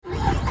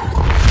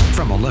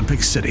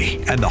Olympic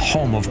City and the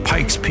home of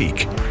Pikes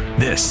Peak.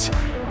 This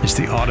is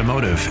the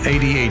Automotive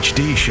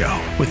ADHD Show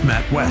with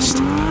Matt West.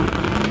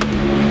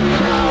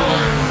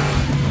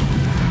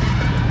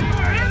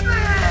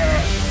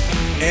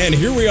 And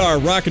here we are,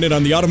 rocking it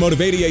on the Automotive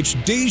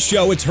ADHD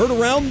Show. It's heard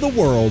around the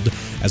world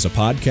as a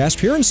podcast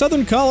here in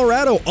Southern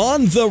Colorado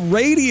on the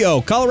radio.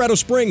 Colorado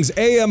Springs,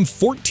 AM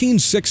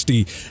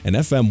 1460 and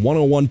FM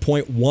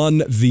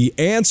 101.1, The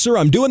Answer.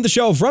 I'm doing the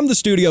show from the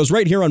studios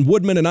right here on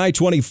Woodman and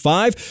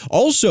I-25.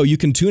 Also, you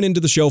can tune into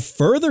the show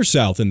further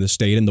south in the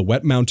state in the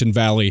Wet Mountain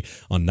Valley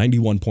on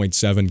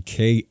 91.7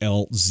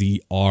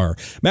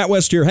 KLZR. Matt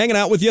West here, hanging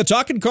out with you,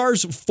 talking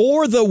cars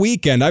for the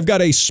weekend. I've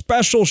got a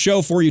special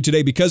show for you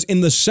today because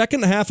in the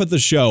second half of the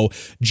show,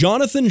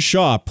 Jonathan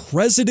Shaw,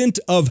 president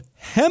of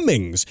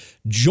Hemmings,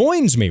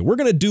 joins me. We're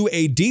going to do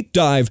a deep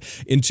dive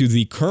into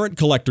the current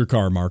collector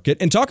car market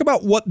and talk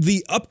about what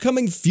the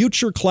upcoming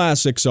future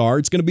classics are.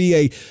 It's going to be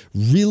a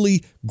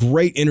really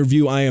great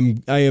interview. I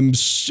am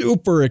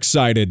super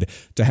excited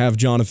to have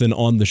Jonathan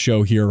on the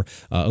show here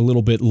a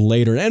little bit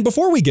later. And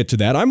before we get to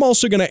that, I'm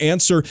also going to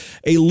answer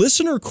a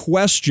listener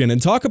question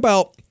and talk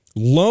about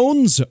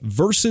loans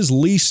versus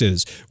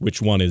leases. Which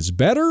one is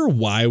better?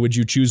 Why would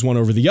you choose one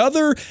over the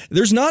other?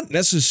 There's not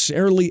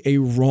necessarily a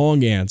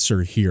wrong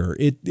answer here.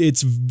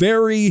 It's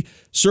very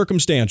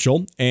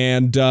circumstantial,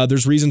 and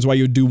there's reasons why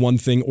you would do one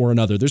thing or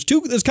another. There's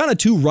kind of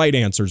two right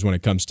answers when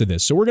it comes to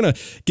this. So we're going to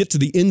get to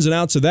the ins and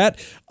outs of that.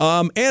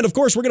 And of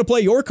course, we're going to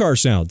play your car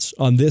sounds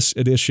on this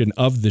edition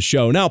of the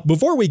show. Now,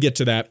 before we get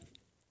to that,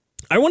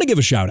 I want to give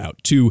a shout out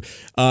to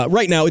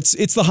right now.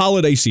 It's the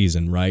holiday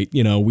season, right?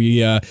 You know,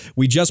 we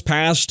just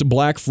passed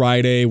Black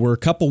Friday. We're a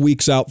couple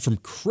weeks out from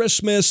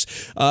Christmas.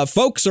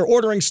 Folks are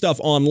ordering stuff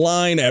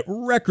online at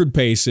record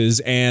paces,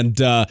 and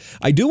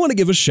I do want to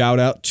give a shout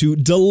out to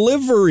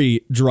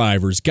delivery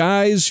drivers,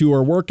 guys who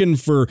are working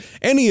for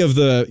any of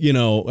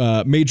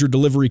the major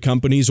delivery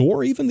companies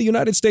or even the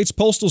United States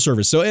Postal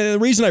Service. So the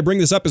reason I bring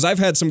this up is I've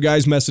had some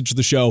guys message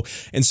the show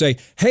and say,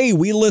 "Hey,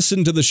 we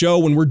listen to the show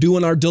when we're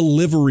doing our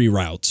delivery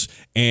routes."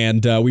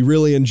 And we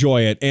really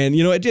enjoy it. And,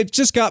 you know, it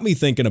just got me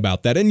thinking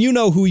about that. And you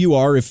know who you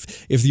are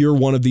if you're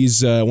one of these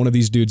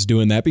dudes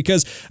doing that.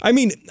 Because, I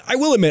mean, I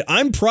will admit,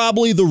 I'm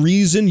probably the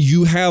reason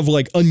you have,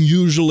 like,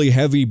 unusually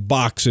heavy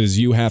boxes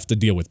you have to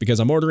deal with. Because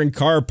I'm ordering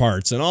car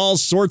parts and all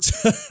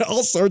sorts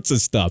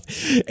of stuff.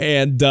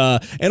 And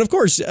of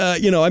course,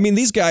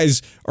 these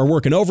guys are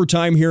working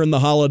overtime here in the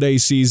holiday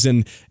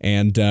season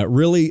and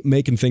really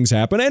making things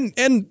happen.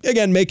 And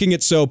again, making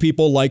it so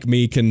people like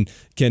me can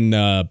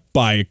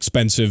buy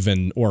expensive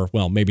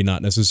maybe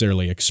not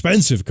necessarily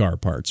expensive car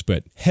parts,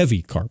 but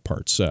heavy car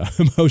parts,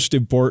 most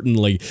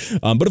importantly.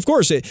 But of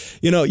course,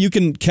 you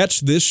can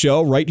catch this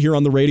show right here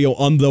on the radio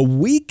on the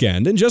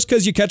weekend. And just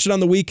because you catch it on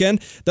the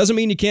weekend doesn't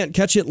mean you can't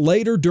catch it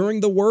later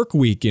during the work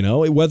week. You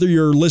know, whether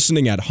you're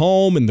listening at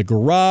home, in the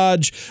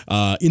garage,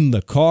 in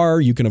the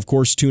car, you can, of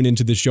course, tune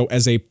into this show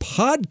as a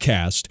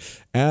podcast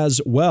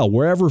as well,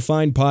 wherever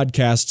fine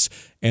podcasts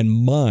and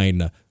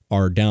mine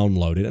are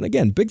downloaded. And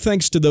again, big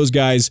thanks to those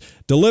guys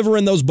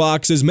delivering those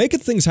boxes, making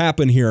things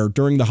happen here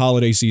during the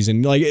holiday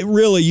season. Like,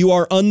 really, you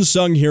are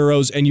unsung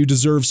heroes and you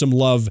deserve some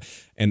love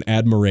and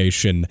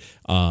admiration.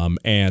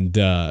 And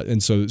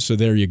so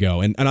there you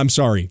go. And I'm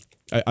sorry.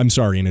 I'm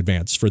sorry in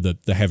advance for the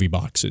heavy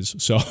boxes.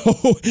 So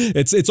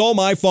it's all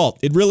my fault.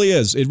 It really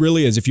is. It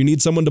really is. If you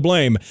need someone to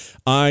blame,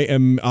 I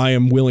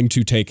am willing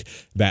to take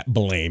that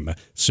blame.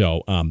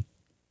 So,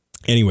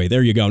 anyway,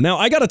 there you go. Now,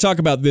 I got to talk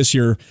about this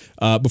here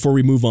before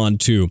we move on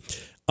to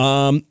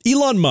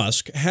Elon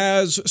Musk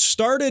has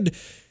started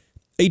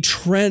a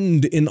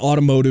trend in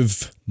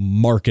automotive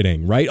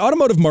marketing, right?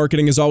 Automotive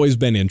marketing has always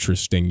been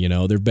interesting. You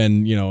know, there've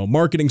been,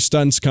 marketing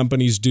stunts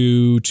companies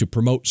do to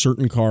promote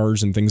certain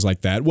cars and things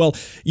like that. Well,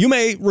 you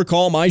may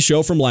recall my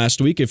show from last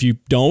week. If you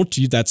don't,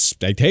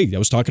 I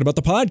was talking about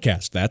the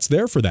podcast. That's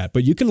there for that.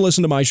 But you can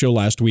listen to my show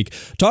last week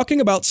talking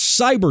about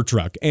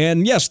Cybertruck.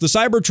 And yes, the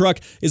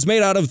Cybertruck is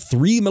made out of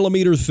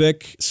 3mm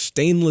thick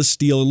stainless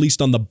steel, at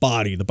least on the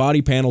body. The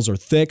body panels are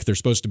thick. They're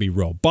supposed to be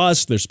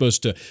robust. They're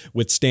supposed to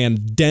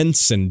withstand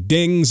dents and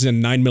dings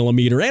and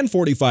 9mm and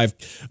 45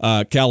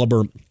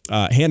 caliber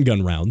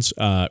handgun rounds,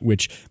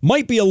 which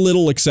might be a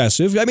little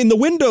excessive. I mean, the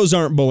windows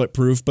aren't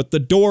bulletproof, but the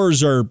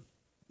doors are,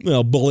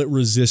 bullet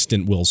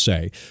resistant, we'll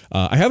say.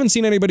 I haven't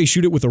seen anybody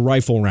shoot it with a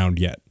rifle round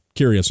yet.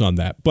 Curious on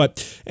that.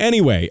 But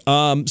anyway,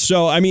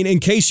 so, I mean, in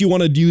case you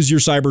want to use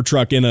your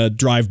Cybertruck in a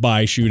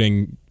drive-by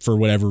shooting for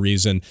whatever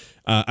reason,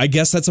 I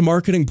guess that's a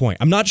marketing point.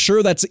 I'm not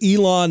sure that's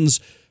Elon's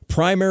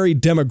primary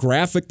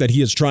demographic that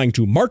he is trying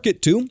to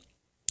market to.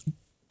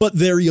 But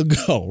there you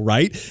go,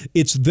 right?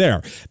 It's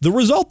there. The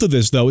result of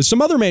this, though, is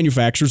some other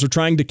manufacturers are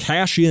trying to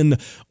cash in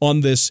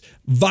on this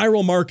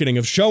viral marketing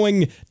of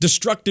showing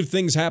destructive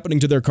things happening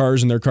to their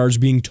cars and their cars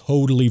being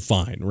totally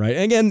fine, right?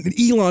 Again,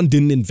 Elon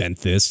didn't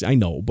invent this, I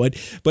know, but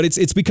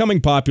it's becoming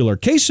popular.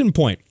 Case in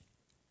point,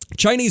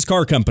 Chinese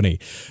car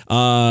company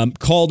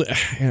called,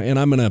 and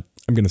I'm going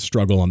to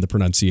struggle on the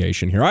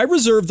pronunciation here. I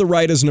reserve the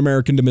right as an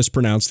American to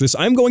mispronounce this.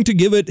 I'm going to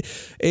give it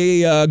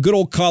a good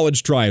old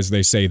college try, as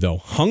they say, though.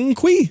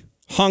 Hongqi?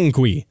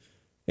 Hongqi.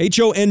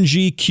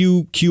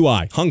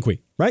 Hongqi. Hongqi,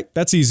 right?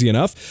 That's easy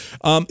enough.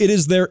 It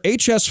is their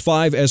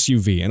HS5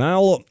 SUV, and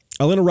I'll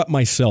interrupt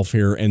myself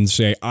here and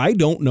say I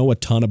don't know a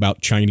ton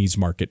about Chinese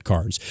market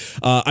cars.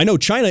 I know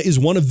China is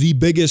one of the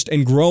biggest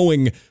and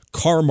growing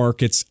car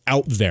markets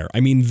out there. I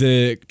mean,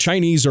 the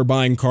Chinese are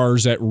buying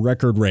cars at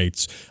record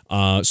rates,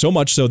 so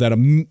much so that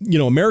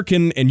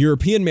American and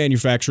European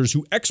manufacturers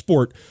who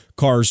export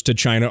cars to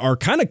China are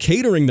kind of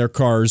catering their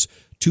cars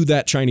to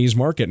that Chinese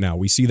market now.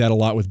 We see that a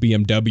lot with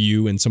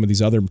BMW and some of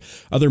these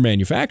other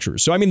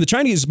manufacturers. So, I mean, the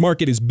Chinese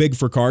market is big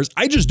for cars.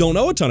 I just don't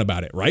know a ton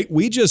about it, right?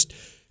 We just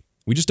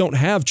don't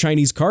have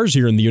Chinese cars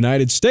here in the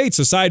United States,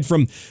 aside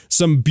from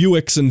some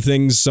Buicks and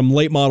things, some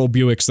late model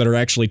Buicks that are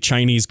actually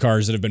Chinese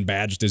cars that have been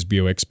badged as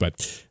Buicks,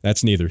 but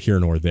that's neither here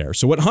nor there.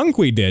 So what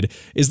Hongqi did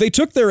is they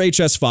took their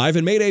HS5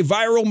 and made a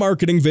viral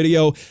marketing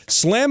video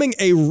slamming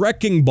a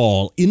wrecking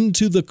ball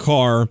into the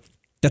car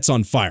that's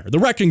on fire. The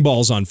wrecking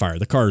ball's on fire.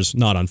 The car's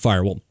not on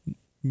fire. Well,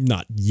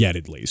 not yet,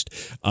 at least.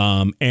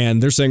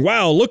 And they're saying,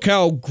 wow, look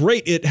how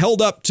great it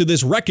held up to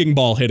this wrecking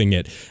ball hitting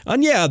it.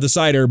 And yeah, the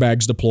side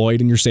airbags deployed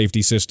and your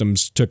safety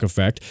systems took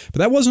effect. But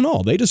that wasn't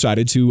all. They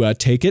decided to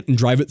take it and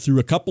drive it through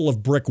a couple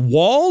of brick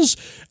walls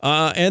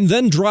and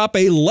then drop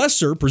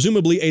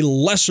presumably a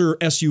lesser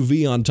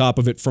SUV on top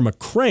of it from a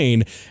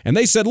crane. And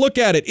they said, look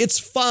at it. It's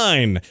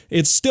fine.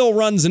 It still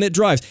runs and it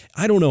drives.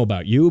 I don't know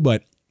about you,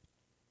 but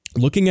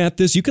looking at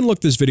this, you can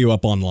look this video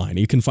up online.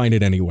 You can find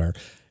it anywhere.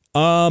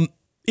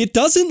 It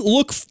doesn't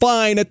look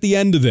fine at the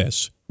end of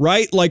this,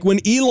 right? Like when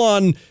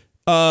Elon,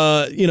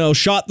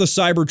 shot the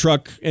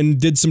Cybertruck and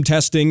did some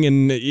testing,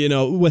 and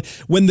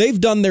when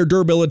they've done their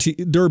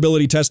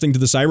durability testing to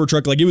the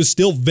Cybertruck, like it was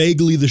still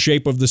vaguely the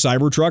shape of the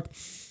Cybertruck.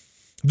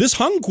 This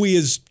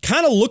Hongqi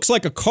kind of looks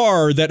like a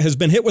car that has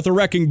been hit with a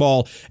wrecking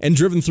ball and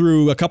driven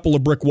through a couple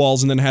of brick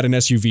walls and then had an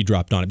SUV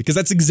dropped on it, because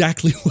that's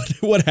exactly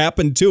what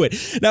happened to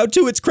it. Now,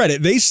 to its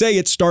credit, they say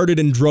it started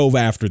and drove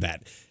after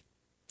that.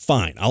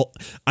 Fine.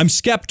 I'm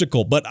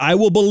skeptical, but I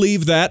will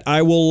believe that.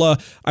 I will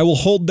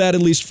hold that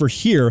at least for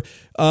here.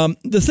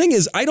 The thing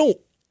is, I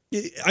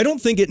don't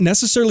think it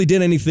necessarily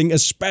did anything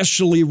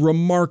especially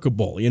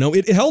remarkable.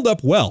 It held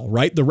up well,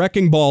 right? The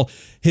wrecking ball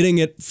hitting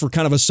it for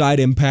kind of a side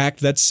impact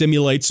that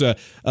simulates a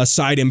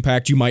side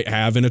impact you might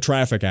have in a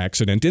traffic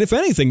accident. And if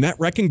anything, that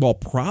wrecking ball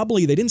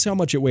they didn't say how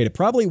much it weighed. It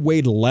probably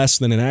weighed less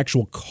than an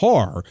actual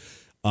car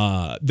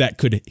that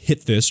could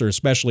hit this, or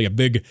especially a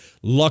big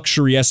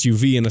luxury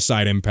SUV in a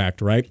side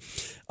impact, right?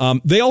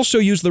 They also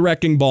used the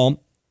wrecking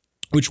ball,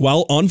 which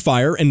while on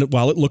fire and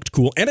while it looked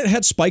cool, and it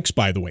had spikes,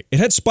 by the way. It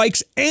had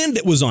spikes and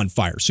it was on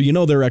fire, so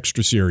they're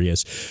extra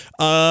serious.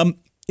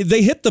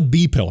 They hit the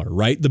B-pillar,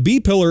 right? The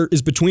B-pillar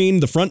is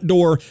between the front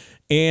door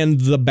and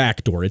the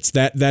back door. It's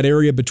that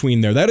area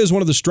between there. That is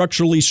one of the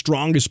structurally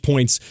strongest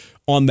points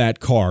on that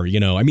car.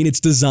 It's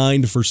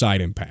designed for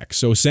side impact.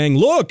 So saying,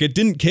 look, it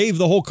didn't cave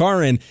the whole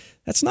car in,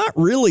 that's not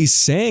really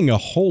saying a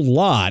whole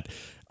lot.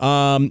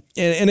 And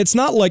it's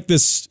not like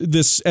this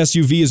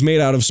SUV is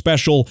made out of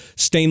special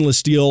stainless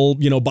steel,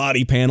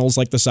 body panels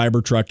like the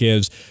Cybertruck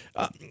is.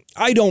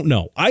 I don't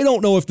know. I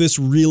don't know if this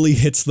really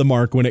hits the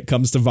mark when it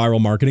comes to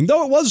viral marketing,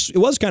 though it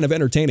was kind of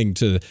entertaining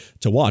to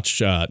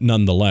watch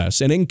nonetheless.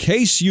 And in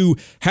case you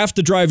have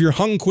to drive your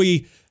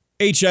Hongqi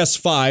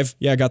HS5,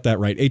 yeah, I got that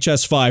right,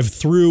 HS5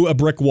 through a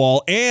brick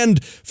wall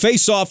and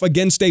face off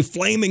against a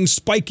flaming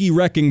spiky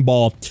wrecking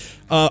ball,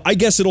 I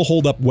guess it'll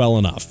hold up well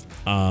enough.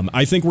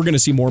 I think we're going to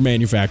see more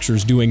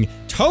manufacturers doing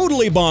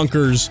totally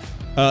bonkers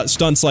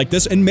stunts like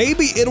this, and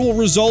maybe it will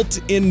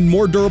result in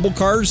more durable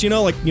cars,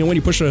 when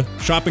you push a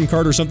shopping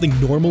cart or something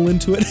normal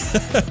into it.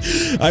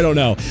 I don't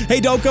know. Hey,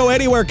 don't go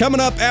anywhere. Coming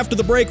up after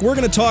the break, we're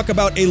going to talk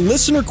about a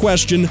listener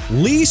question,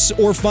 lease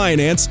or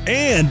finance,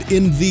 and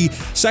in the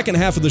second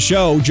half of the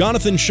show,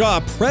 Jonathan Shaw,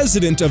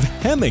 president of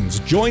Hemmings,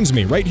 joins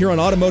me right here on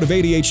Automotive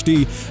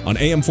ADHD on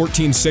AM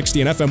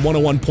 1460 and FM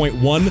 101.1,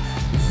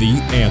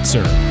 The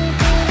Answer.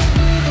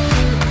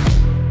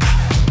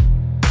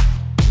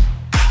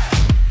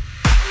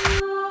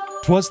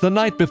 'Twas the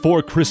night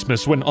before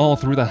Christmas when all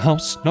through the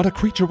house not a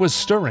creature was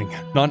stirring,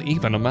 not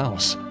even a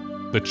mouse.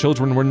 The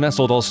children were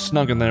nestled all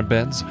snug in their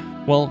beds,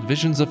 while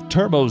visions of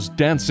turbos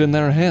danced in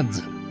their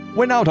heads.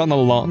 When out on the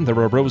lawn there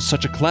arose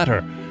such a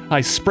clatter,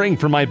 I sprang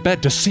from my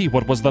bed to see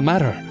what was the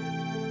matter.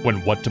 When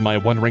what to my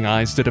wondering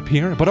eyes did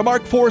appear but a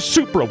Mark IV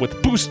Supra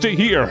with boost to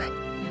here,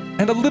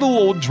 and a little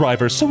old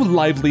driver so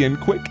lively and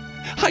quick,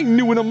 I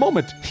knew in a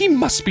moment he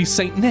must be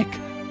St. Nick.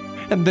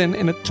 And then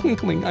in a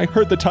twinkling I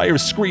heard the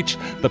tires screech,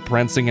 the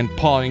prancing and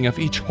pawing of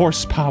each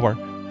horsepower.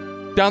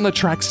 Down the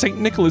track St.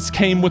 Nicholas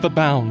came with a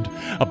bound,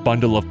 a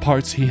bundle of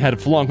parts he had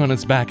flung on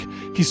his back.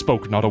 He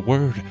spoke not a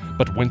word,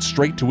 but went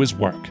straight to his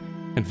work,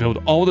 and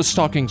filled all the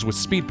stockings with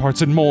speed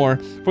parts and more,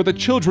 for the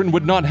children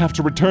would not have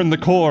to return the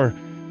core.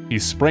 He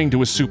sprang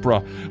to his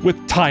Supra,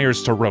 with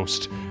tires to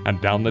roast,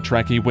 and down the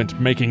track he went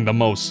making the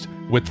most.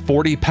 With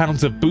 40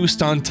 pounds of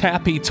boost on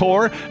tap he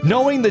tore,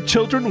 knowing the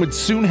children would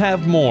soon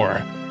have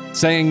more.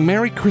 Saying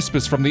Merry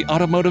Christmas from the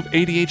Automotive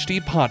ADHD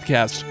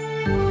podcast.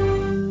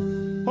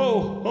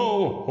 Ho,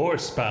 ho,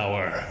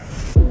 horsepower.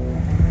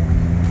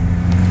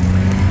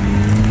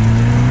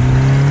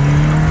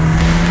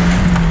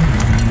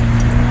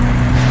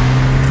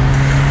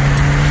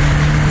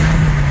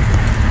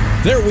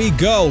 There we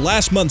go.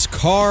 Last month's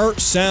car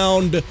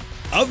sound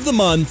of the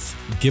month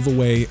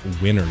giveaway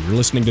winner. You're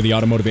listening to the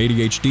Automotive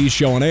ADHD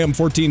show on AM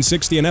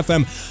 1460 and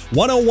FM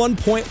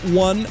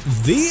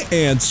 101.1 The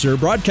Answer,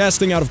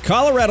 broadcasting out of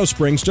Colorado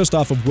Springs, just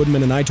off of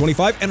Woodman and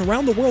I-25, and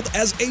around the world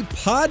as a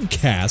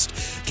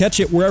podcast.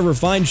 Catch it wherever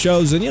fine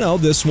shows, and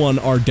this one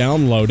are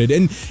downloaded.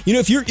 And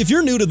if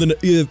you're new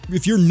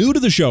to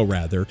the show,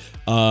 rather,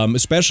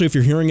 especially if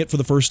you're hearing it for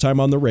the first time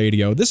on the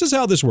radio, this is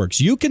how this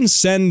works. You can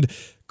send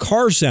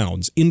car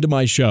sounds into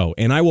my show,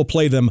 and I will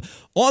play them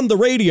on the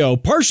radio,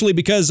 partially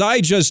because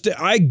I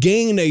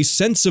gain a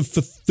sense of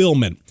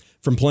fulfillment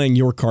from playing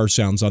your car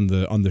sounds on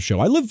the show.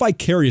 I live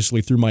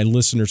vicariously through my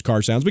listeners'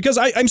 car sounds because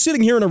I'm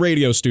sitting here in a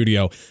radio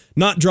studio,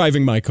 not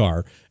driving my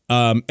car.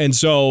 And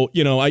so,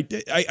 I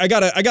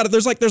gotta,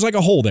 there's like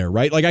a hole there,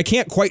 right? Like I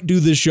can't quite do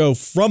this show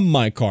from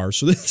my car.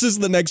 So this is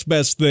the next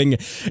best thing.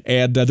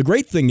 And the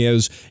great thing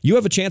is you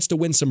have a chance to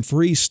win some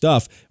free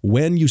stuff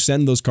when you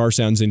send those car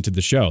sounds into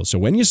the show. So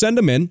when you send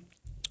them in,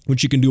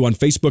 which you can do on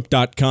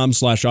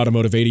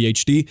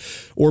Facebook.com/AutomotiveADHD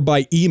or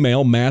by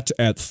email,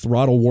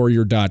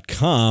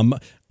 Matt@throttlewarrior.com.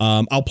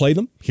 I'll play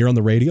them here on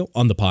the radio,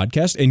 on the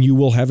podcast, and you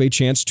will have a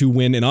chance to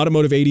win an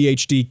Automotive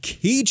ADHD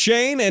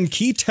keychain and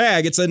key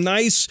tag. It's a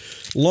nice,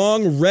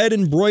 long, red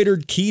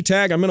embroidered key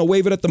tag. I'm going to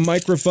wave it at the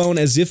microphone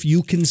as if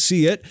you can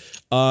see it.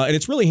 And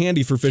it's really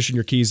handy for fishing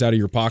your keys out of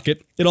your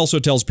pocket. It also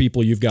tells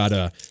people you've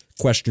got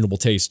questionable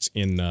tastes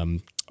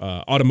in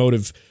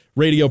automotive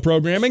radio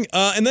programming.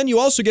 And then you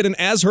also get an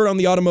As Heard on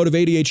the Automotive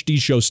ADHD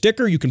show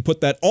sticker. You can put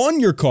that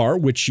on your car,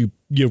 which you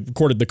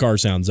recorded the car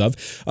sounds of.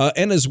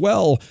 And as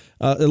well,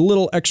 a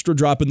little extra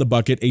drop in the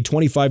bucket, a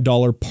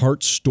 $25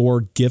 parts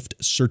store gift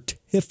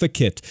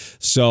certificate.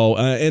 So,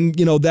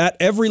 that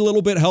every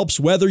little bit helps,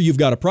 whether you've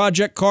got a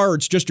project car or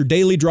it's just your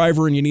daily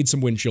driver and you need some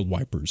windshield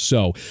wipers.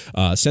 So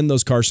send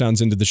those car sounds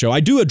into the show.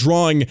 I do a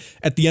drawing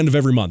at the end of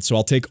every month. So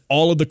I'll take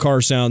all of the car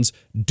sounds,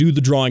 do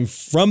the drawing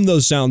from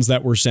those sounds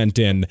that were sent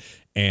in,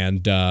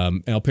 and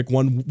I'll pick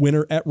one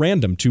winner at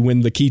random to win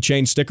the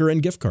keychain, sticker,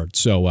 and gift card.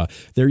 So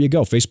there you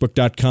go.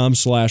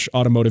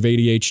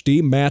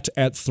 Facebook.com/AutomotiveADHD,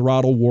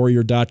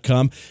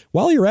 Matt@throttlewarrior.com.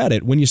 While you're at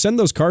it, when you send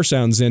those car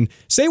sounds in,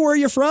 say where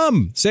you're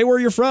from. Say where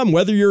you're from,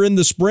 whether you're in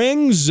the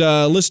Springs,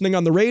 listening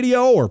on the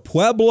radio, or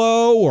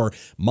Pueblo, or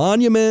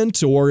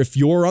Monument, or if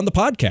you're on the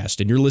podcast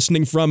and you're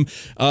listening from,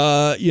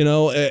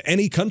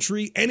 any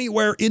country,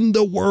 anywhere in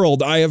the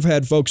world. I have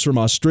had folks from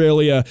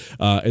Australia,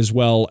 as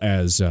well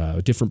as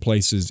different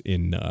places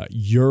in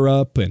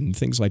Europe and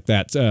things like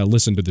that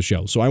listen to the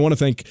show. So I want to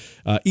thank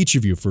each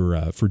of you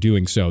for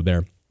doing so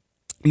there.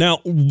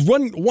 Now,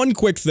 one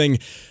quick thing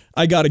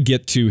I got to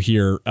get to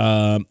here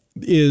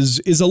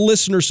is a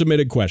listener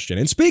submitted question.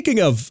 And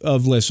speaking of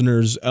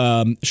listeners,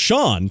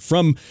 Sean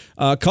from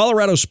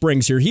Colorado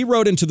Springs here, he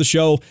wrote into the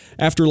show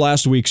after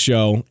last week's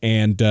show,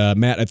 and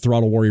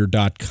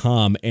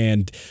Matt@throttlewarrior.com,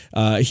 and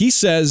he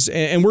says,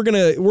 and we're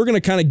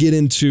gonna kind of get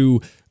into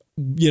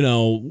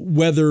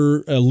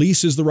whether a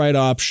lease is the right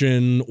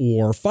option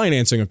or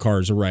financing a car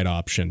is the right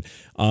option.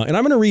 And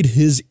I'm going to read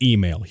his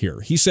email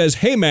here. He says,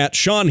 "Hey, Matt,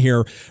 Sean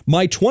here.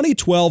 My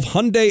 2012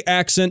 Hyundai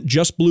Accent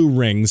just blew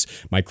rings.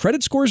 My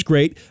credit score is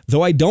great,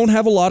 though I don't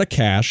have a lot of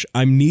cash.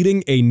 I'm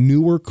needing a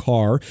newer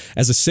car.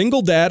 As a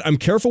single dad, I'm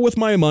careful with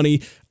my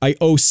money. I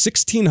owe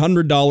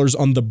 $1,600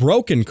 on the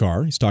broken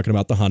car." He's talking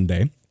about the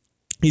Hyundai.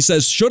 He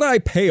says, "Should I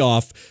pay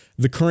off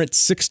the current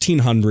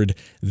 $1,600,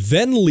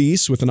 then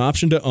lease with an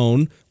option to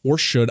own, or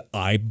should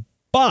I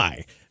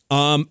buy?"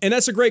 And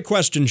that's a great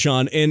question,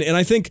 Sean. And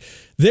I think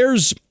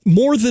there's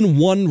more than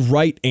one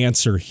right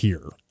answer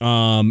here.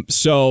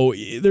 So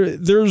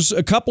there's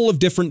a couple of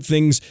different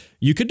things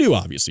you could do.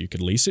 Obviously, you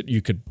could lease it,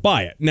 you could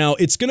buy it. Now,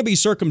 it's going to be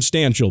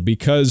circumstantial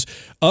because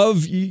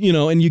of,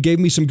 and you gave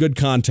me some good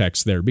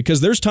context there,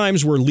 because there's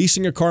times where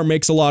leasing a car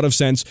makes a lot of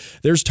sense.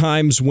 There's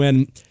times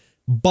when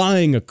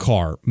buying a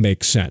car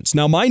makes sense.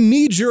 Now, my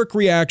knee-jerk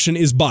reaction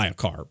is buy a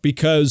car,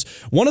 because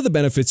one of the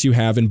benefits you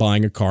have in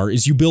buying a car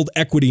is you build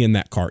equity in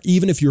that car,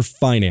 even if you're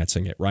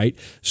financing it, right?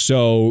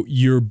 So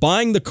you're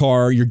buying the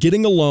car, you're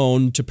getting a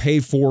loan to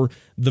pay for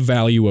the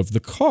value of the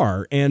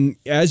car. And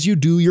as you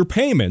do your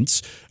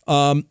payments,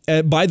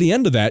 by the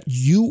end of that,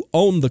 you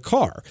own the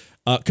car.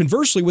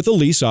 Conversely, with a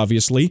lease,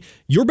 obviously,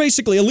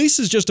 a lease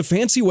is just a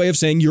fancy way of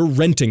saying you're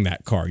renting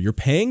that car. You're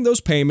paying those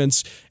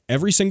payments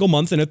every single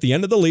month, and at the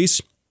end of the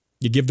lease,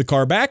 you give the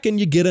car back and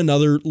you get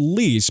another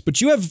lease, but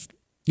you have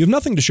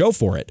nothing to show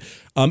for it.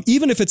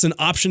 Even if it's an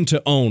option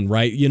to own,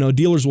 right?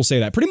 Dealers will say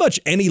that pretty much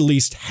any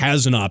lease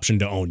has an option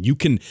to own. You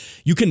can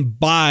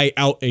buy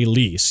out a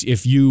lease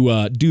if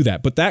you do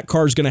that, but that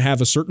car is going to have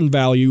a certain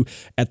value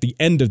at the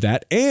end of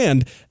that,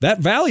 and that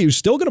value is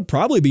still going to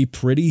probably be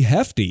pretty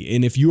hefty.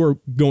 And if you are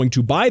going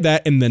to buy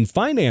that and then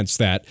finance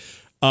that,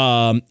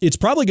 it's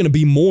probably going to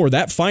be more.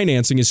 That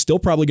financing is still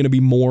probably going to be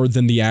more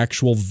than the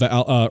actual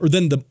or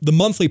than the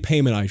monthly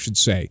payment, I should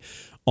say,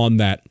 on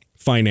that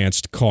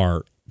financed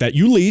car that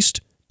you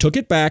leased, took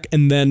it back,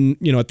 and then,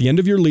 at the end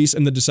of your lease,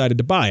 and then decided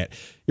to buy it.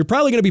 You're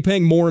probably going to be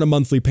paying more in a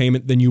monthly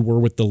payment than you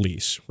were with the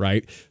lease,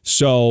 right?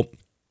 So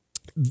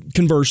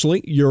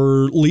conversely,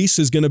 your lease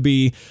is going to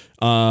be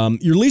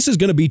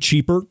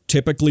cheaper.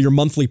 Typically, your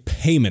monthly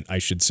payment, I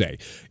should say.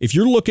 If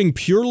you're looking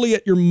purely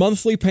at your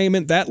monthly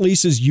payment, that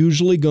lease is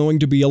usually going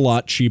to be a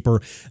lot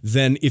cheaper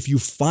than if you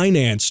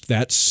financed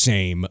that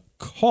same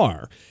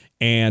car.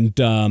 And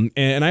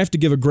I have to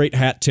give a great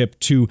hat tip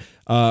to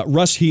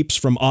Russ Heaps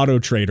from Auto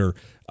Trader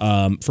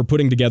for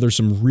putting together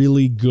some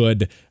really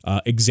good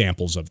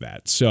examples of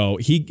that. So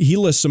he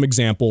lists some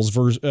examples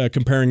for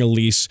comparing a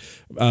lease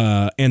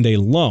and a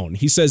loan.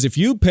 He says if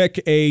you pick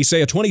a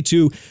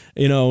 23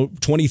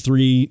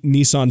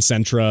 Nissan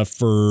Sentra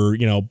for,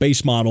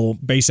 base model,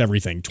 base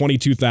everything,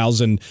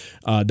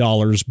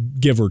 $22,000,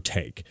 give or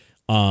take.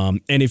 And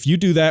if you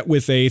do that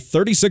with a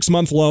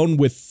 36-month loan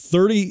with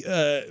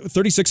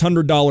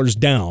 $3,600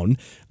 down,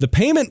 the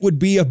payment would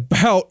be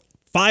about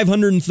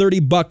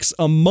 $530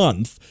 a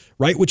month,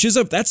 right? Which is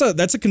that's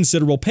a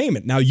considerable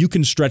payment. Now you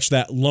can stretch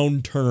that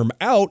loan term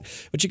out,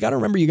 but you got to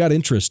remember you got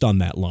interest on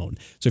that loan.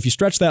 So if you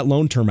stretch that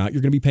loan term out,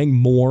 you're going to be paying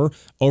more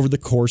over the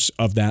course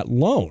of that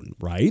loan,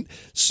 right?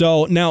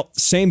 So now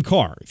same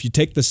car. If you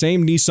take the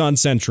same Nissan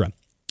Sentra,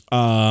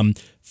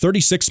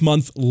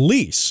 36-month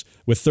lease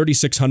with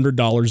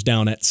 $3,600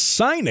 down at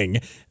signing,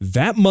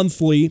 that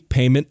monthly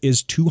payment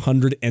is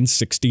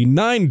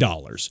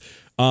 $269.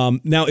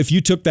 Now, if you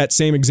took that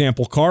same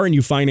example car and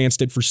you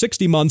financed it for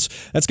 60 months,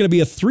 that's going to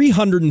be a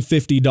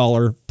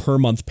 $350 per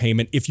month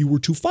payment if you were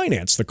to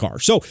finance the car.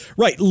 So,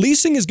 right,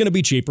 leasing is going to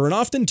be cheaper, and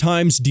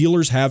oftentimes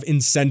dealers have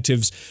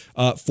incentives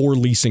for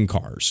leasing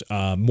cars,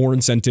 more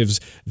incentives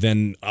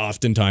than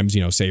oftentimes,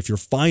 say if you're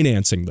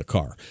financing the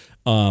car.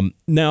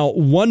 Now,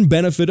 one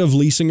benefit of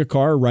leasing a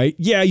car, right?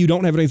 Yeah, you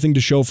don't have anything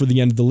to show for the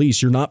end of the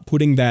lease. You're not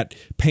putting that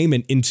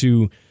payment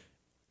into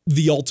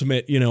the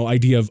ultimate,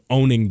 idea of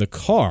owning the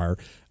car.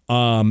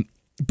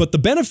 But the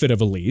benefit of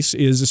a lease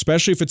is,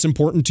 especially if it's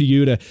important to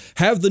you to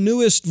have the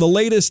newest, the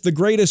latest, the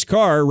greatest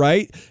car,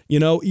 right?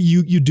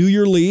 You do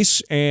your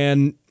lease,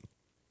 and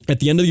at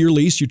the end of your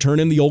lease, you turn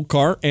in the old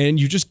car and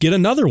you just get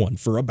another one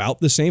for about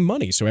the same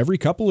money. So every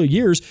couple of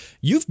years,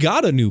 you've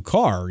got a new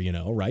car,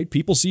 right?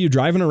 People see you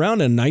driving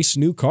around in a nice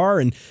new car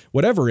and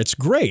whatever. It's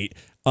great.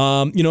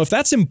 If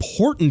that's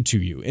important to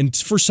you, and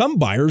for some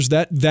buyers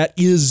that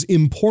is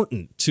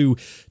important to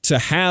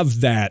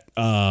have that,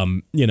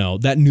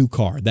 that new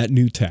car, that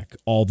new tech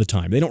all the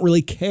time. They don't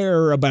really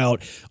care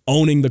about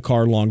owning the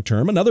car long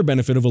term. Another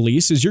benefit of a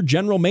lease is your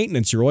general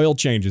maintenance, your oil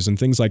changes and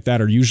things like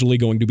that are usually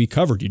going to be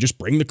covered. You just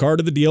bring the car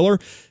to the dealer,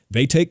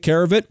 they take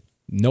care of it.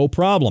 No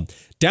problem.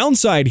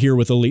 Downside here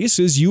with a lease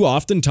is you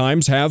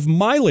oftentimes have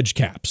mileage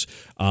caps.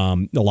 A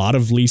lot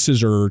of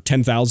leases are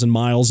 10,000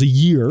 miles a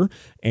year,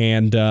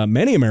 and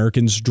many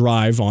Americans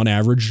drive on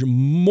average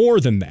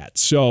more than that.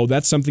 So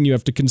that's something you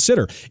have to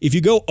consider. If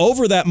you go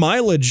over that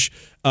mileage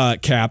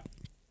cap,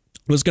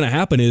 what's going to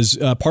happen is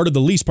part of the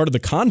lease, part of the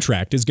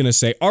contract is going to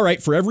say, all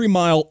right, for every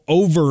mile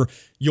over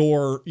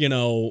your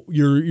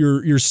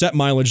set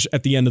mileage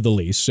at the end of the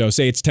lease. So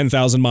say it's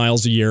 10,000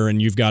 miles a year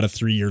and you've got a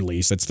 3-year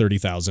lease. That's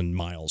 30,000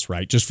 miles,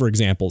 right? Just for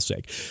example's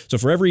sake. So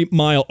for every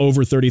mile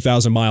over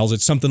 30,000 miles,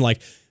 it's something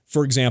like,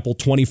 for example,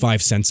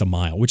 25 cents a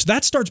mile, which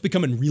that starts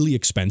becoming really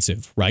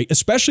expensive, right?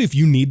 Especially if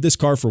you need this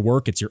car for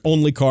work, it's your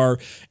only car,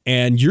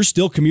 and you're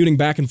still commuting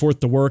back and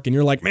forth to work, and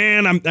you're like,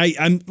 man,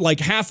 I'm like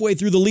halfway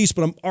through the lease,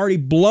 but I'm already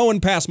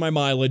blowing past my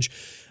mileage,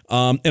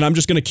 and I'm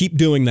just going to keep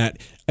doing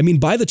that. I mean,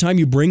 by the time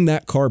you bring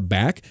that car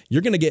back,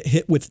 you're going to get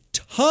hit with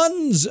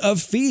tons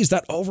of fees.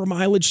 That over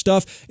mileage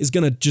stuff is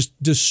going to just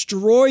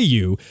destroy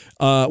you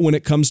when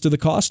it comes to the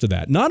cost of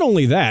that. Not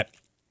only that,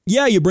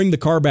 yeah, you bring the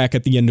car back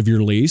at the end of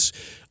your lease,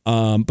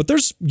 but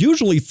there's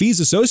usually fees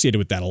associated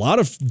with that. A lot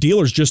of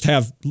dealers just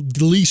have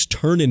lease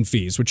turn-in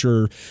fees, which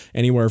are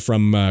anywhere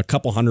from a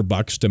couple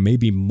 $100 to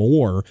maybe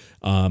more,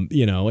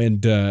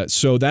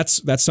 so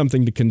that's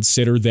something to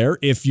consider there.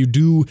 If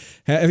you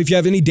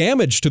have any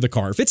damage to the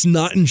car, if it's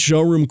not in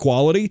showroom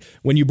quality,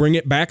 when you bring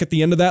it back at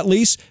the end of that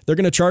lease, they're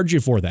going to charge you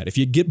for that. If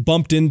you get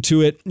bumped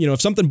into it, if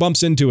something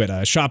bumps into it,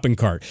 a shopping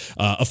cart,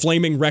 a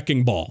flaming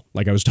wrecking ball,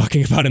 like I was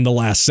talking about in the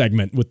last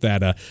segment with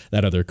that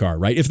other car,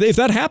 right? If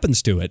that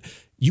happens to it,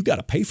 you got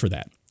to pay for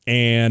that.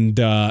 And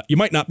you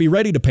might not be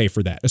ready to pay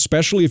for that,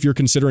 especially if you're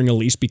considering a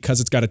lease because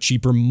it's got a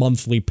cheaper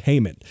monthly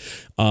payment.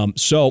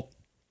 So,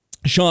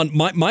 Sean,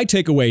 my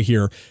takeaway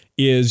here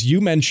is you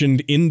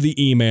mentioned in the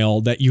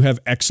email that you have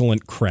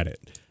excellent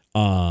credit,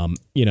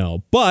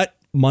 but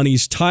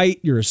money's tight.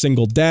 You're a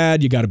single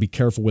dad. You got to be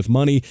careful with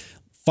money.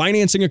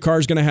 Financing a car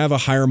is going to have a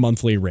higher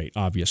monthly rate,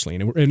 obviously.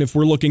 And if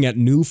we're looking at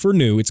new for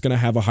new, it's going to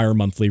have a higher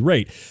monthly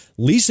rate.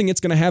 Leasing,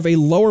 it's going to have a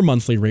lower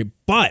monthly rate,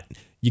 but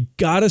you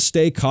got to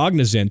stay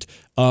cognizant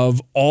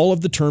of all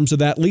of the terms of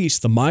that lease,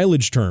 the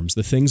mileage terms,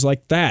 the things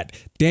like that,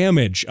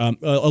 damage.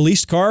 A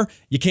leased car,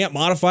 you can't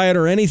modify it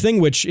or anything,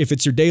 which if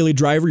it's your daily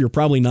driver, you're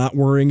probably not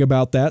worrying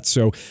about that.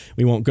 So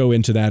we won't go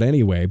into that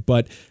anyway.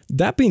 But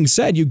that being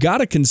said, you got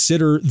to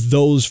consider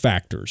those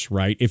factors,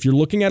 right? If you're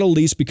looking at a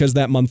lease because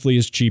that monthly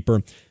is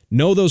cheaper,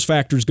 know those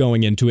factors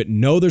going into it.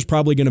 Know there's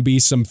probably going to be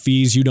some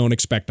fees you don't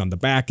expect on the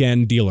back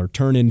end, dealer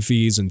turn-in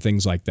fees and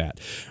things like that.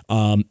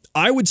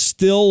 I would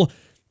still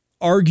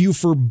argue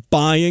for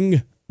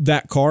buying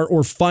that car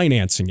or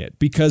financing it,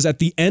 because at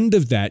the end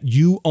of that,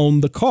 you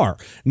own the car.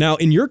 Now,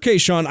 in your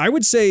case, Sean, I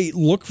would say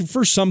look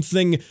for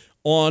something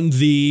on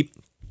the,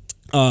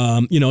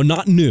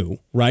 not new,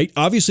 right?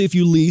 Obviously, if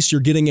you lease,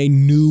 you're getting a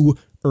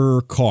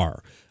newer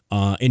car.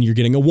 And you're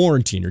getting a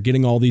warranty and you're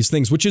getting all these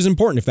things, which is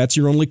important. If that's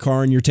your only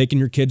car and you're taking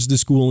your kids to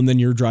school and then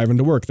you're driving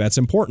to work, that's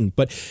important.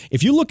 But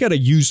if you look at a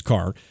used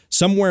car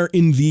somewhere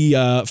in the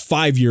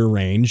 5-year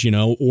range,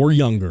 or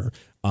younger,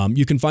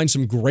 you can find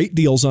some great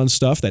deals on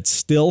stuff that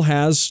still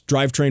has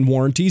drivetrain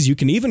warranties. You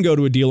can even go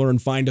to a dealer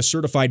and find a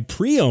certified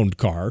pre-owned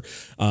car,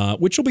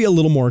 which will be a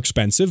little more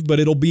expensive, but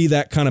it'll be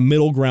that kind of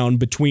middle ground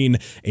between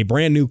a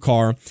brand new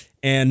car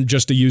and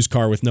just a used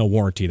car with no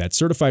warranty. That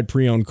certified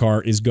pre-owned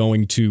car is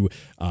going to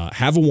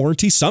have a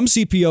warranty. Some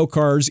CPO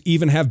cars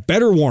even have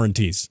better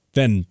warranties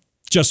than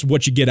just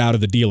what you get out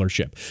of the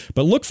dealership.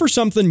 But look for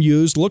something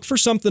used, look for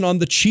something on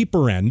the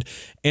cheaper end,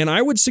 and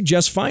I would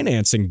suggest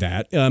financing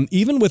that.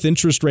 Even with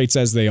interest rates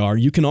as they are,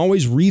 you can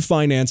always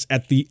refinance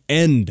at the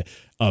end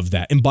of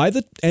that. And by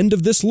the end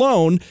of this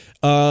loan,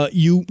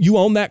 you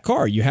own that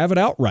car. You have it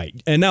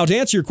outright. And now to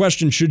answer your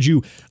question, should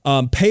you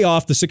pay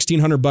off the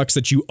 $1,600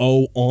 that you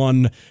owe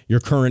on your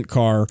current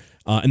car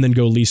and then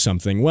go lease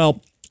something?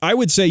 Well, I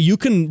would say you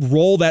can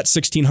roll that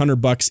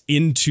 $1,600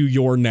 into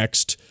your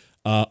next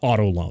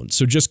auto loan.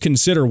 So just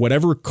consider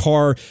whatever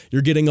car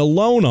you're getting a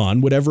loan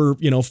on, whatever,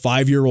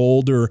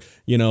 5-year-old or,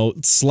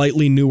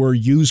 slightly newer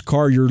used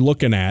car you're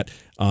looking at.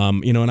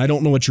 And I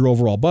don't know what your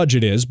overall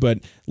budget is, but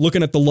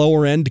looking at the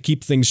lower end to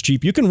keep things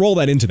cheap, you can roll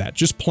that into that.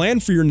 Just plan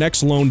for your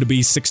next loan to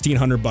be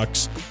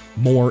 $1,600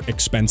 more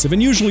expensive.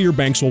 And usually your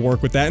banks will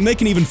work with that, and they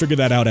can even figure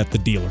that out at the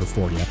dealer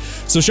for you.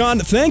 So Sean,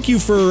 thank you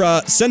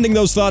for sending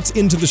those thoughts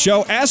into the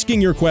show, asking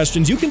your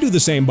questions. You can do the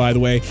same, by the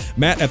way.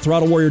 Matt at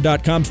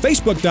throttlewarrior.com,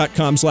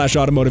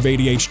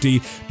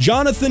 facebook.com/automotiveadhd.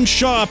 Jonathan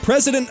Shaw,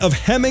 president of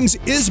Hemmings,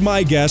 is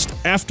my guest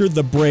after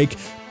the break.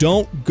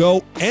 Don't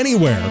go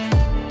anywhere.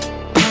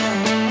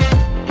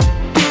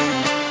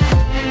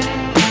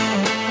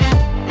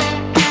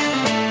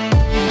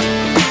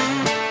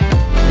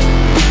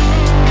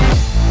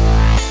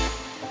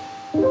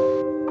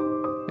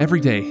 Every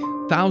day,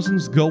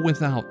 thousands go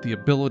without the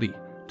ability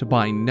to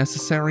buy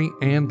necessary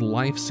and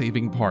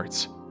life-saving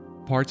parts.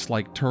 Parts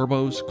like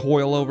turbos,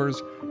 coilovers,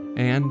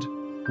 and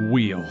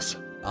wheels.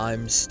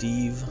 I'm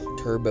Steve,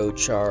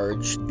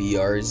 turbocharged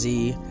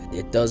BRZ.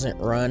 It doesn't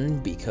run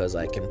because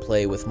I can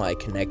play with my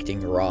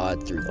connecting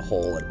rod through the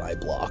hole in my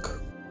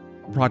block.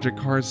 Project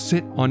cars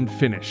sit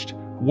unfinished,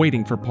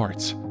 waiting for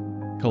parts,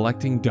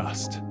 collecting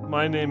dust.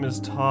 My name is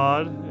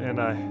Todd, and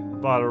I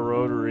bought a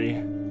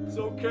rotary. It's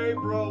okay,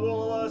 bro.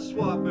 We'll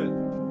swap it.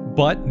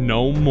 But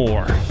no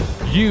more.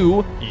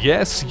 You,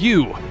 yes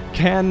you,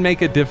 can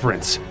make a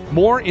difference.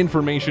 More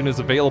information is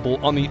available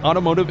on the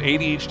Automotive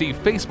ADHD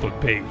Facebook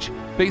page,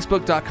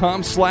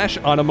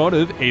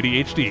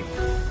 facebook.com/automotiveadhd.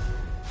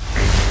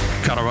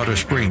 Colorado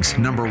Springs'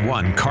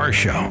 #1 car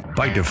show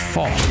by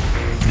default.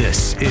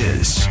 This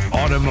is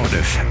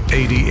Automotive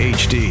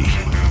ADHD.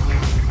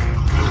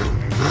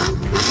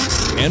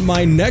 And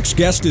my next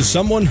guest is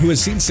someone who has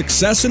seen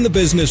success in the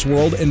business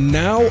world and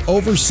now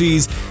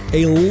oversees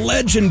a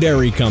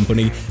legendary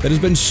company that has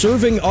been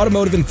serving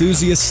automotive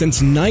enthusiasts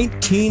since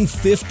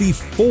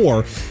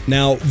 1954.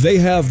 Now, they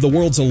have the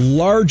world's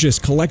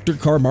largest collector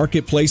car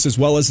marketplace, as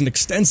well as an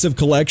extensive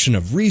collection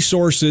of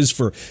resources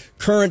for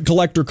current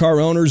collector car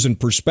owners and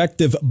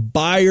prospective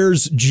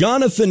buyers.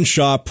 Jonathan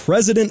Shaw,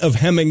 president of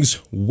Hemmings,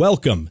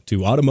 welcome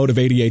to Automotive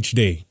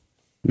ADHD.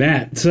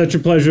 Matt, such a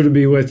pleasure to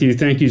be with you.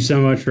 Thank you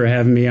so much for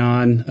having me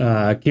on.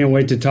 Can't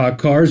wait to talk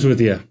cars with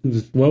you.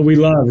 It's what we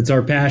love. It's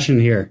our passion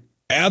here.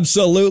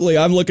 Absolutely.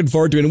 I'm looking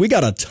forward to it. And we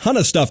got a ton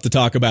of stuff to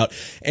talk about.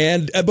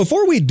 And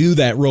before we do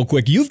that real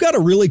quick, you've got a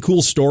really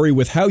cool story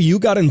with how you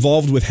got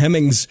involved with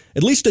Hemmings,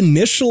 at least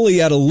initially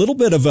at a little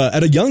bit of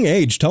at a young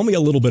age. Tell me a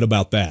little bit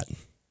about that.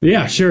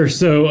 Yeah, sure.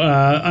 So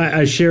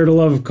I shared a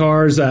love of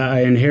cars.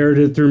 I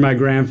inherited through my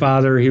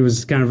grandfather. He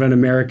was kind of an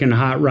American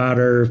hot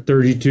rodder,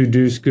 32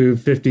 Deuce Coupe,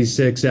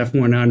 56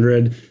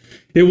 F100.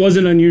 It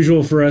wasn't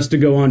unusual for us to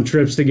go on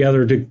trips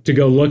together to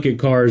go look at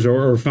cars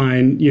or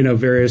find,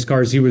 various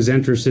cars he was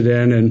interested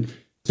in. And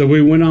so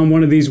we went on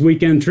one of these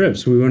weekend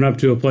trips. We went up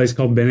to a place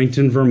called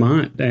Bennington,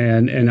 Vermont.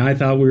 And I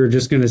thought we were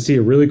just going to see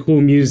a really cool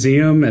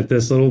museum at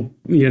this little,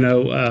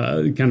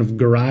 kind of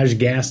garage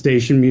gas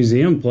station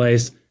museum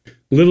place.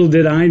 Little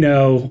did I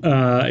know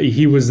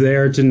he was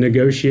there to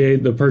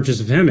negotiate the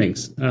purchase of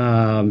Hemmings.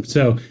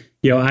 So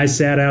I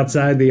sat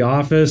outside the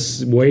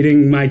office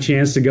waiting my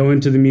chance to go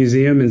into the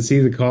museum and see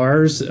the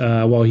cars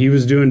while he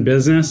was doing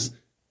business.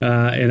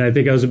 And I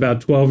think I was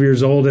about 12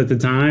 years old at the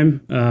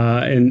time.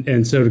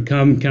 And so to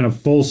come kind of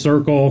full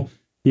circle,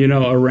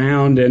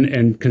 around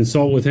and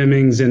consult with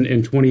Hemmings in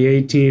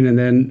 2018 and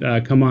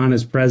then come on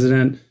as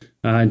president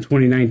in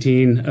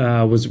 2019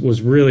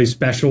 was really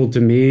special to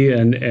me,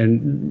 and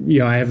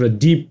I have a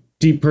deep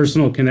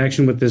personal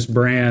connection with this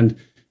brand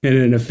and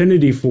an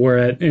affinity for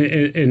it,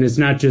 and it's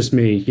not just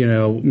me.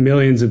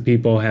 Millions of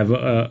people have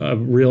a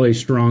really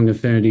strong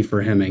affinity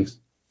for Hemmings.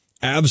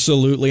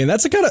 Absolutely. And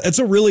it's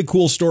a really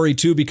cool story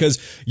too, because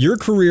your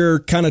career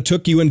kind of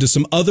took you into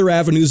some other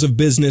avenues of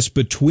business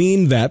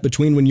between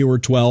when you were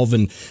 12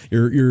 and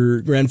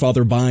your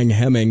grandfather buying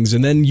Hemmings.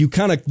 And then you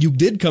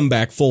did come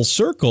back full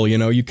circle.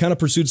 You kind of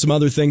pursued some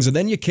other things and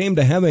then you came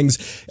to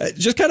Hemmings.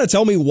 Just kind of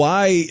tell me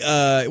why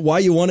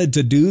you wanted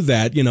to do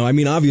that.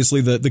 Obviously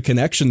the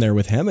connection there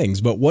with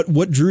Hemmings, but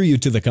what drew you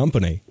to the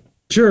company?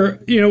 Sure.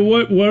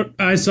 What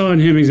I saw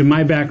in Hemmings, and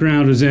my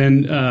background was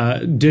in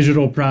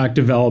digital product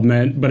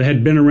development, but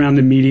had been around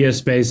the media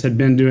space, had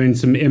been doing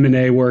some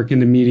M&A work in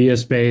the media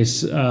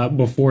space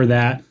before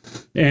that,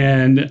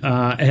 and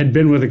had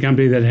been with a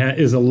company that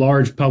is a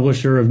large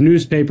publisher of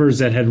newspapers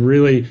that had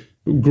really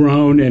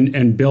grown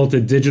and built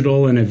a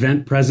digital and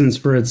event presence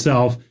for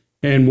itself.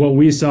 And what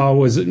we saw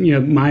was,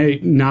 my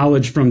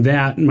knowledge from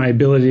that, and my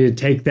ability to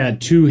take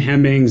that to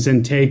Hemmings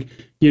and take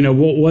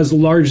what was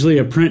largely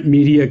a print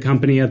media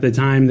company at the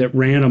time that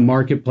ran a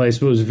marketplace,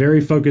 but was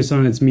very focused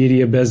on its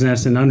media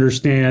business, and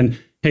understand,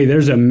 hey,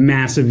 there's a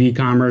massive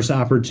e-commerce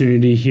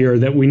opportunity here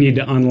that we need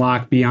to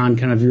unlock beyond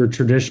kind of your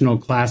traditional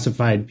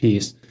classified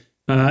piece.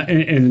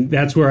 And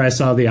that's where I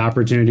saw the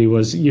opportunity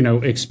was,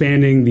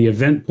 expanding the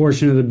event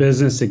portion of the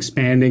business,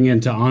 expanding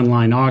into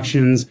online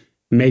auctions,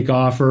 make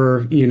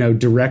offer,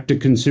 direct to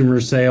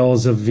consumer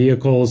sales of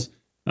vehicles.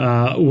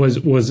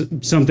 Was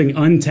something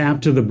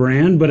untapped to the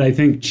brand, but I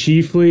think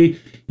chiefly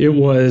it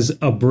was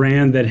a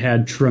brand that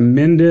had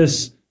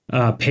tremendous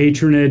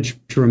patronage,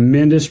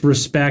 tremendous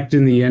respect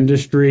in the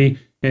industry,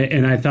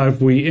 and I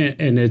thought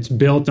and it's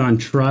built on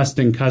trust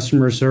and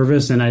customer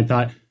service, and I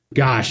thought,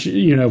 gosh,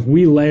 if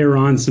we layer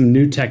on some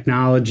new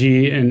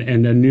technology and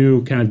a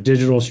new kind of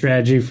digital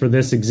strategy for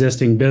this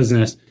existing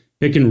business,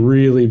 it can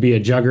really be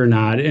a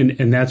juggernaut,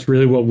 and that's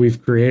really what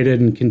we've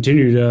created and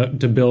continue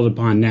to build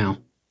upon now.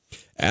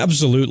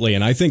 Absolutely.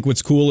 And I think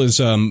what's cool is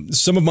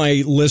some of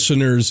my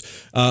listeners,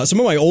 some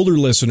of my older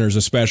listeners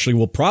especially,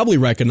 will probably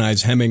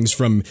recognize Hemmings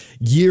from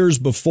years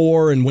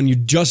before and when you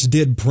just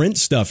did print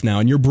stuff now.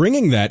 And you're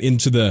bringing that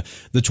into the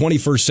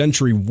 21st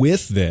century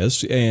with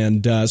this.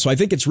 And so I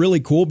think it's really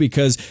cool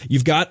because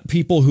you've got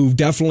people who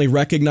definitely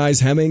recognize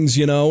Hemmings,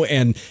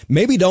 and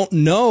maybe don't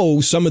know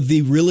some of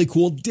the really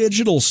cool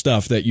digital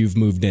stuff that you've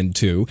moved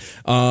into.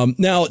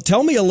 Now,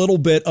 tell me a little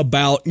bit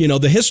about,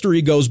 the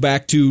history goes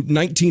back to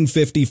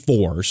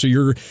 1954. So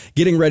you're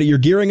getting ready, you're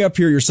gearing up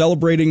here, you're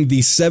celebrating the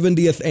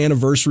 70th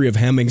anniversary of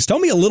Hemmings. Tell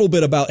me a little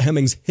bit about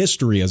Hemmings'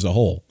 history as a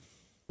whole.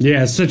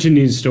 Yeah, it's such a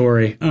neat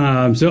story.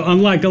 So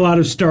unlike a lot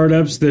of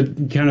startups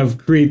that kind of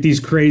create these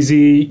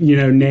crazy,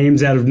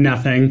 names out of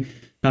nothing,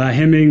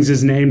 Hemmings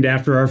is named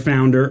after our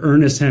founder,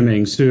 Ernest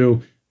Hemmings,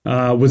 who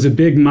was a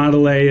big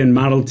Model A and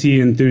Model T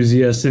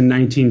enthusiast in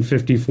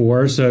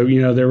 1954. So,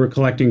 they were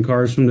collecting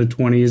cars from the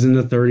 20s and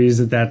the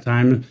 30s at that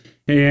time.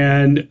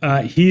 And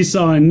he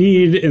saw a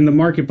need in the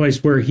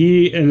marketplace where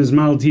he and his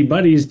Model T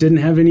buddies didn't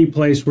have any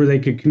place where they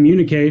could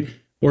communicate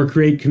or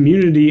create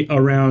community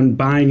around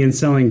buying and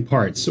selling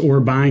parts or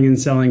buying and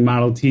selling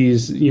Model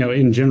Ts,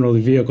 in general, the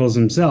vehicles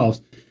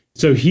themselves.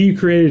 So he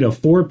created a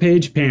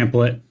 4-page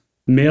pamphlet,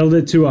 mailed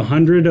it to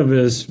 100 of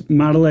his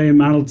Model A and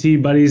Model T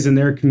buddies in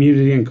their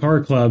community and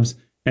car clubs.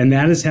 And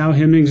that is how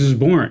Hemmings was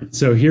born.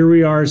 So here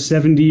we are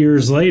 70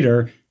 years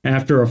later,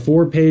 after a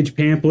 4-page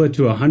pamphlet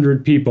to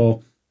 100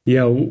 people.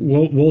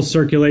 We'll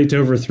circulate to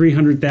over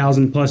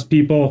 300,000 plus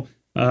people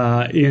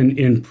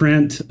in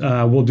print.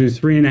 We'll do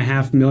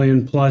 3.5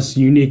 million plus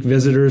unique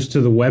visitors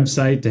to the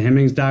website, to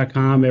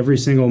Hemmings.com every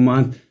single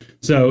month.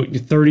 So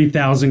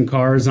 30,000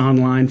 cars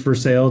online for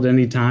sale at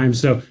any time.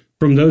 So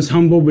from those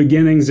humble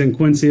beginnings in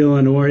Quincy,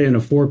 Illinois, in a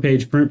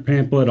 4-page print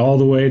pamphlet all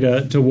the way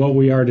to what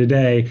we are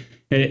today,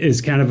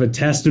 is kind of a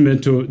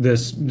testament to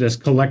this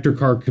collector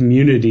car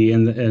community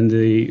and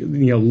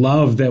the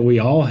love that we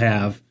all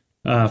have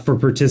for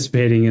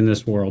participating in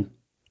this world.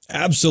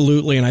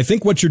 Absolutely. And I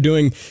think what you're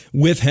doing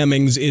with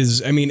Hemmings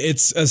is,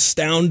 it's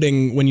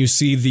astounding when you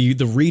see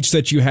the reach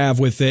that you have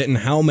with it and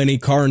how many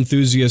car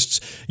enthusiasts,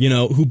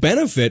 who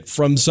benefit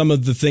from some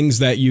of the things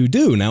that you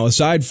do. Now,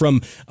 aside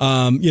from,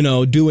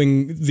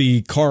 doing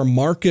the car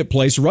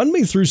marketplace, run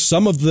me through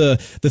some of the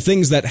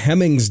things that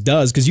Hemmings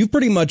does, because you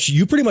pretty much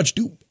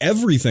do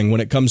everything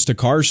when it comes to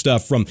car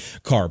stuff, from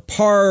car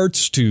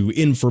parts to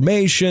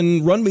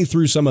information. Run me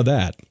through some of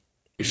that.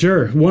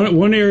 Sure.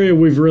 One area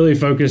we've really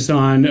focused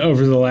on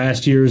over the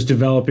last year is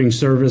developing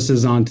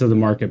services onto the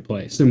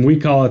marketplace, and we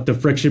call it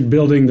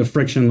building the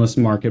frictionless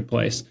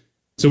marketplace.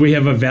 So we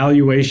have a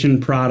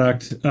valuation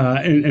product,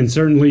 and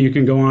certainly you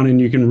can go on and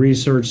you can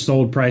research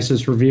sold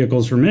prices for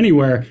vehicles from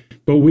anywhere,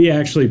 but we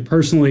actually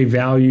personally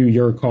value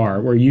your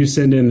car, where you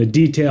send in the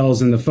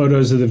details and the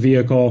photos of the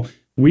vehicle.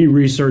 We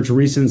research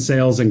recent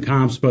sales and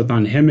comps both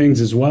on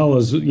Hemmings as well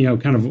as,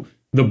 kind of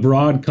the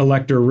broad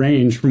collector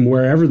range from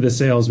wherever the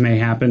sales may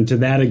happen to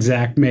that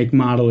exact make,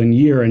 model, and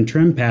year and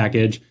trim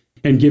package,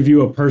 and give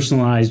you a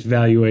personalized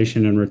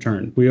valuation in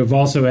return. We have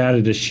also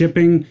added a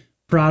shipping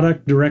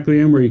product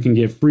directly in where you can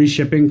get free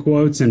shipping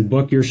quotes and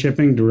book your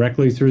shipping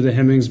directly through the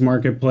Hemmings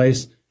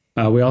marketplace.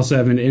 We also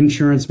have an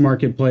insurance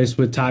marketplace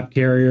with top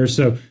carriers.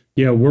 So,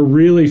 we're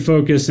really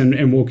focused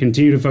and we'll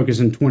continue to focus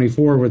in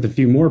 24 with a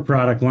few more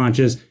product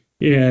launches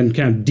and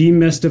kind of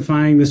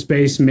demystifying the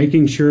space,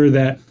 making sure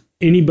that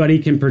anybody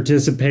can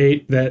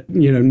participate, that,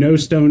 no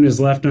stone is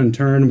left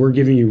unturned. We're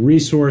giving you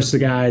resource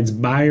guides,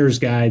 buyer's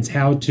guides,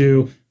 how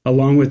to,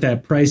 along with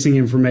that pricing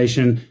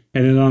information.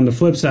 And then on the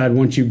flip side,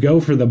 once you go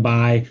for the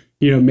buy,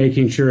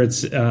 making sure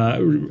it's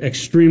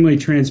extremely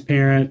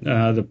transparent.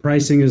 The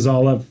pricing is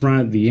all up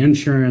front, the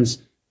insurance,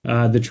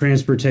 the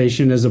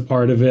transportation is a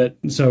part of it.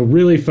 So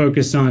really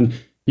focus on,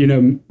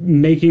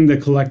 making the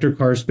collector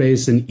car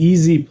space an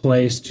easy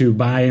place to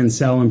buy and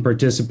sell and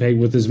participate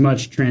with as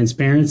much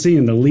transparency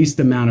and the least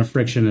amount of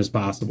friction as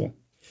possible.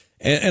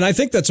 And I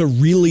think that's a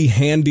really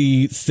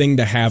handy thing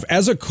to have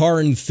as a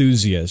car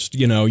enthusiast.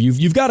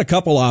 You've got a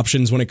couple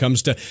options when it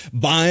comes to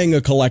buying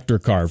a collector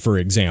car, for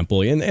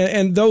example.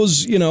 And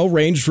those,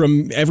 range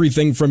from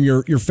everything from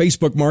your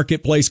Facebook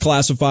marketplace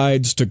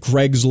classifieds to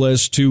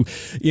Craigslist to,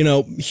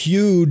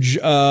 huge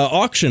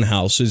auction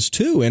houses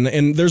too.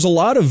 And there's a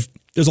lot of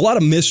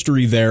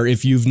mystery there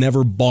if you've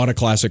never bought a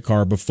classic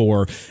car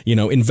before,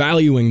 in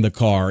valuing the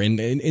car and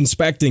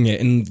inspecting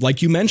it. And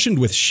like you mentioned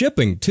with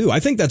shipping too, I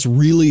think that's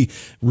really,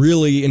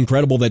 really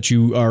incredible that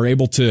you are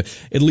able to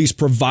at least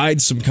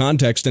provide some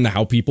context into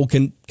how people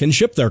can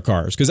ship their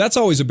cars. Because that's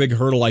always a big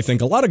hurdle. I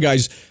think a lot of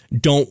guys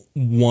don't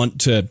want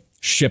to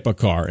ship a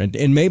car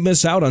and may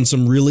miss out on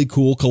some really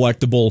cool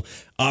collectible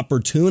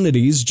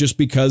opportunities just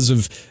because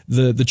of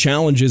the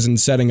challenges in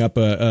setting up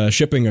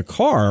shipping a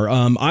car.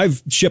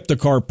 I've shipped a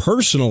car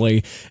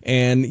personally,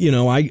 and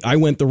I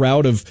went the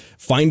route of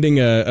finding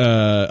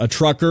a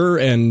trucker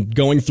and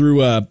going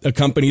through a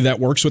company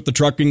that works with the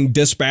trucking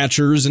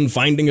dispatchers and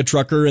finding a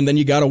trucker, and then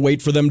you got to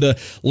wait for them to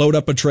load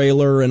up a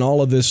trailer and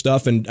all of this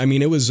stuff. And I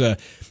mean, it was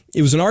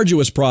an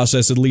arduous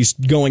process, at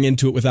least going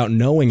into it without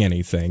knowing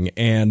anything.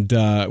 And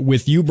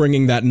with you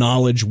bringing that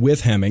knowledge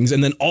with Hemmings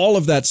and then all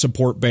of that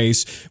support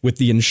base with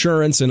the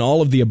insurance and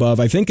all of the above,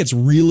 I think it's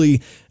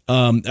really,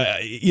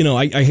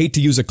 I hate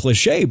to use a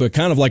cliche, but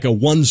kind of like a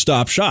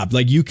one-stop shop.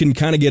 Like you can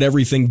kind of get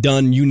everything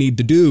done you need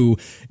to do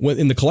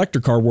in the collector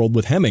car world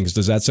with Hemmings.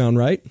 Does that sound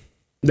right?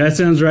 That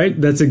sounds right.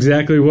 That's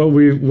exactly what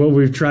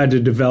we've tried to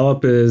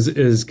develop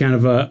is kind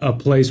of a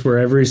place where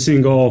every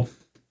single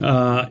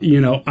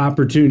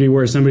opportunity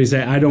where somebody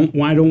say, I don't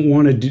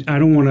want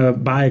to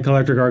buy a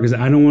collector car because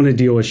I don't want to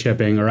deal with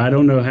shipping, or I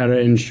don't know how to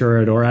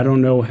insure it, or I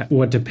don't know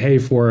what to pay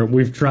for it.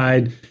 We've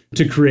tried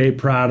to create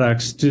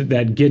products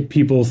that get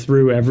people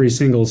through every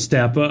single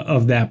step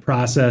of that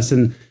process.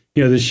 And,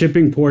 the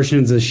shipping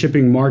portion is a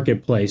shipping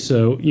marketplace.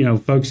 So,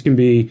 folks can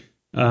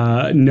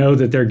know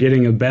that they're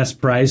getting a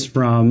best price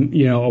from,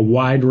 a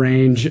wide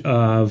range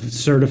of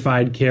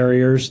certified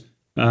carriers.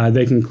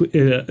 They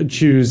can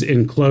choose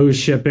enclosed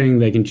shipping.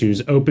 They can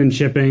choose open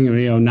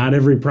shipping. Not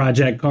every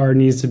project car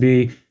needs to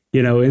be,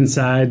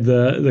 inside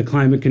the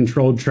climate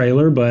controlled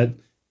trailer, but,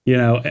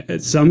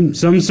 some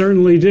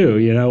certainly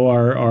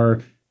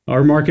do.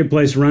 Our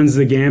marketplace runs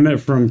the gamut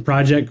from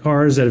project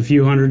cars at a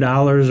few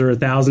 $100s or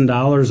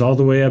 $1,000 all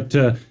the way up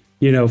to,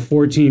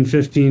 $14,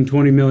 $15,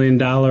 $20 million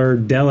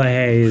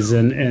Delahaye's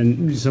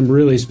and some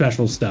really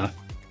special stuff.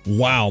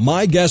 Wow.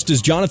 My guest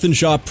is Jonathan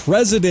Shaw,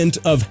 president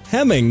of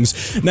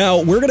Hemmings.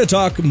 Now, we're going to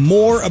talk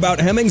more about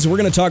Hemmings. We're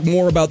going to talk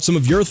more about some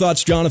of your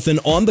thoughts, Jonathan,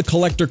 on the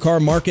collector car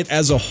market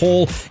as a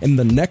whole in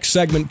the next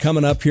segment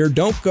coming up here.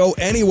 Don't go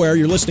anywhere.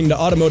 You're listening to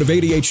Automotive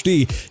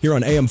ADHD here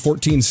on AM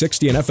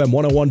 1460 and FM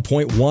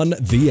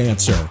 101.1, The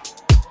Answer.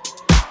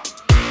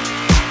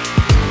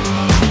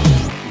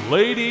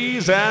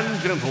 Ladies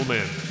and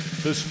gentlemen,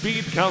 the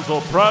Speed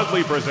Council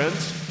proudly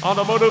presents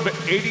Automotive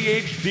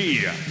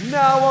ADHD,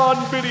 now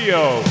on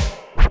video.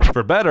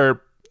 For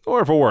better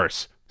or for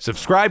worse,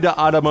 subscribe to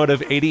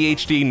Automotive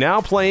ADHD, now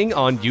playing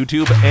on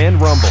YouTube and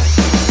Rumble.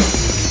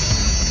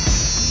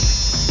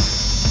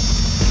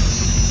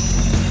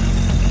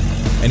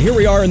 And here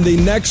we are in the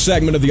next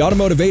segment of the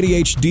Automotive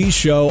ADHD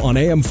show on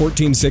AM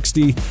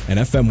 1460 and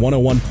FM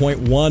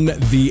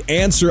 101.1, The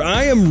Answer.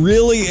 I am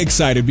really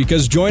excited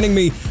because joining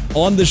me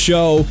on the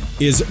show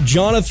is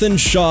Jonathan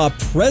Shaw,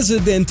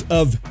 president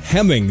of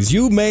Hemmings.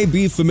 You may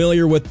be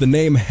familiar with the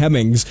name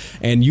Hemmings,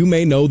 and you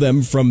may know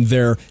them from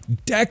their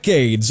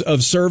decades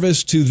of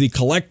service to the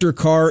collector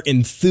car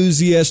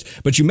enthusiast,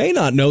 but you may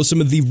not know some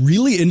of the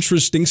really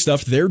interesting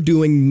stuff they're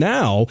doing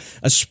now,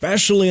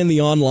 especially in the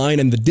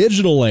online and the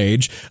digital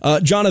age.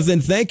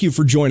 Jonathan, thank you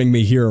for joining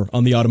me here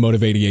on the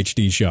Automotive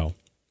ADHD show.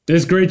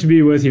 It's great to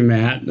be with you,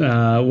 Matt.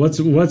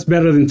 What's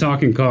better than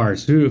talking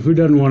cars? Who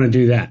doesn't want to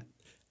do that?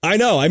 I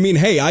know. I mean,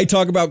 hey, I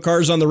talk about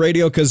cars on the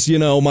radio because,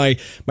 my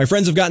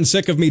friends have gotten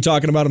sick of me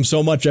talking about them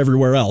so much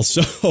everywhere else.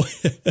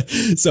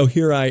 So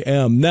here I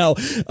am. Now,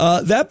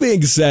 that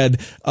being said,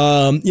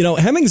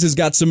 Hemmings has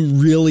got some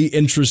really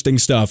interesting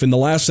stuff. In the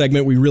last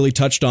segment, we really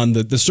touched on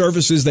the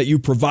services that you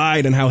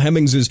provide and how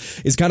Hemmings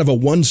is kind of a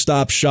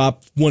one-stop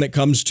shop when it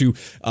comes to,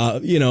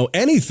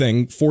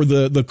 anything for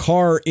the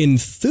car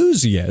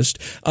enthusiast.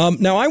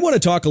 Now, I want to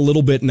talk a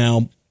little bit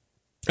now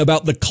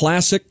about the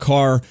classic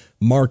car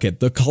market,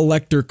 the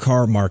collector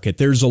car market.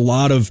 There's a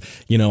lot of,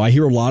 I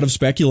hear a lot of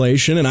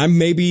speculation, and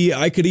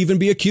I could even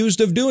be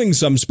accused of doing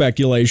some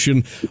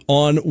speculation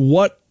on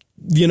what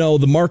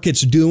the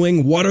market's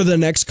doing. What are the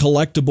next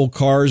collectible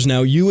cars?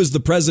 Now, you as the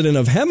president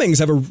of Hemmings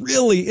have a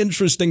really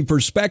interesting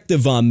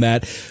perspective on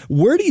that.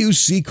 Where do you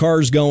see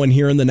cars going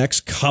here in the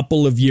next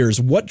couple of years?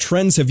 What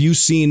trends have you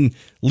seen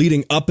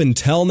leading up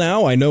until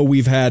now? I know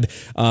we've had,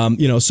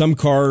 some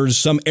cars,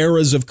 some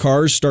eras of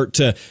cars start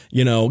to,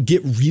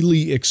 get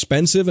really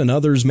expensive and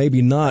others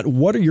maybe not.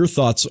 What are your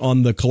thoughts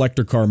on the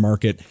collector car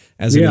market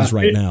as it is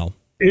right now?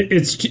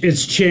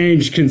 It's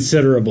changed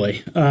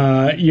considerably.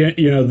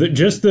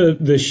 Just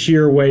the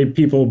sheer way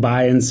people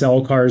buy and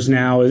sell cars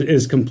now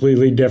is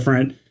completely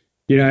different.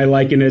 I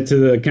liken it to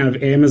the kind of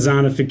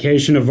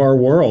Amazonification of our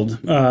world.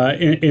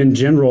 In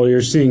general,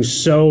 you're seeing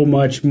so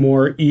much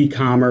more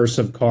e-commerce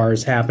of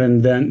cars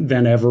happen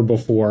than ever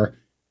before,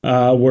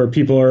 where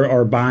people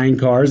are buying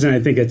cars. And I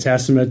think a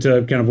testament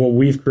to kind of what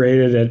we've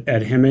created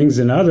at Hemmings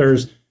and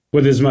others,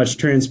 with as much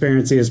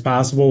transparency as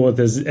possible, with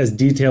as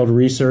detailed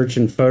research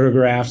and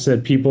photographs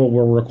that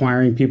we're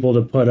requiring people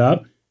to put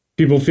up.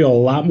 People feel a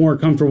lot more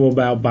comfortable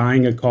about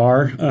buying a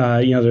car.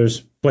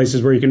 There's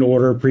places where you can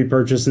order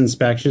pre-purchase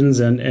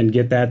inspections and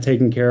get that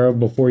taken care of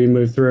before you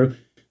move through.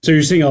 So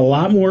you're seeing a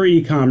lot more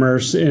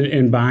e-commerce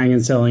in buying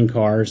and selling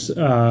cars.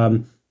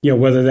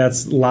 Whether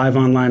that's live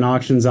online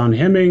auctions on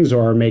Hemmings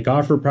or our make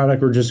offer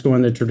product, or just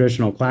going the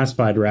traditional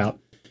classified route.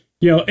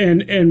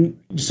 And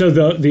so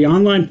the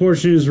online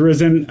portion has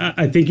risen.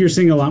 I think you're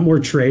seeing a lot more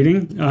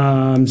trading.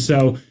 During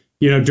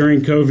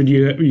COVID,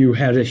 you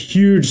had a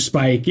huge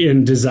spike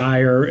in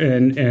desire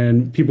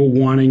and people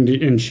wanting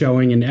to, and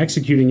showing and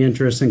executing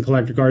interest in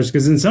collector cars,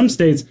 because in some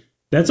states,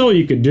 that's all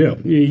you could do.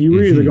 You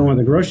were either going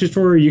to the grocery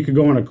store, or you could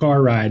go on a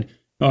car ride,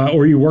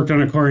 or you worked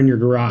on a car in your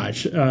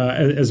garage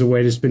as a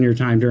way to spend your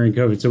time during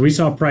COVID. So we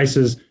saw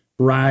prices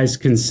rise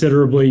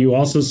considerably. You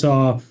also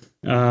saw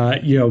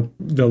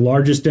the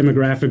largest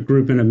demographic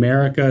group in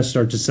America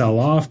start to sell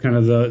off, kind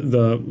of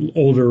the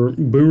older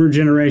boomer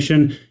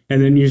generation.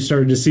 And then you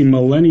started to see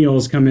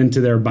millennials come into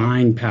their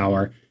buying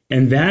power.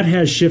 And that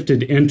has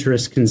shifted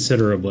interest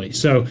considerably.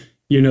 So,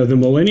 the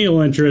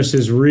millennial interest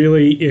is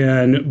really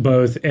in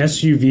both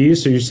SUVs.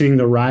 So you're seeing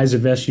the rise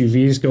of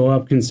SUVs go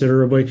up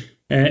considerably.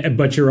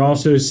 But you're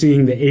also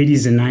seeing the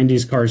 80s and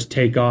 90s cars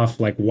take off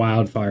like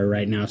wildfire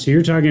right now. So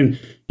you're talking,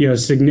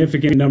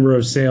 significant number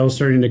of sales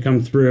starting to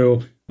come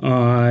through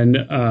on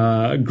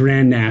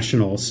Grand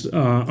Nationals,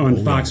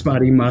 on Fox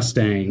Body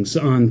Mustangs,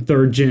 on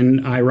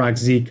third-gen IROC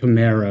Z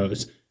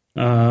Camaros.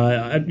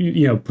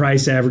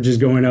 Price averages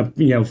going up,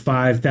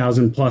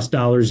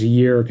 $5,000+ a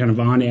year, kind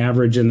of on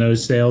average in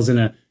those sales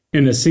in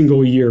a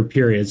single year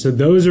period. So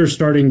those are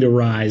starting to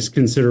rise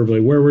considerably.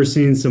 Where we're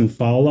seeing some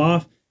fall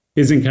off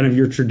is in kind of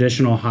your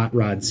traditional hot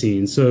rod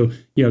scene. So,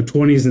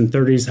 20s and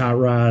 30s hot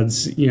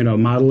rods,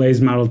 Model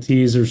A's, Model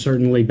T's are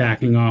certainly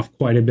backing off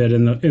quite a bit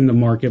in the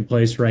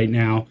marketplace right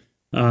now.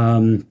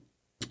 Between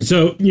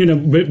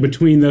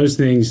those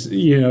things,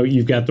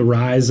 you've got the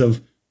rise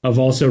of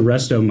also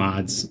resto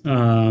mods.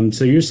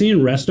 So you're seeing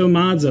resto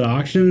mods at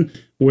auction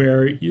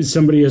where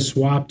somebody has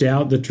swapped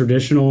out the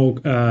traditional,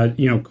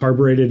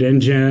 carbureted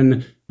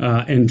engine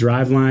and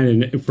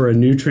driveline and for a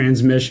new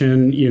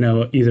transmission,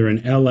 either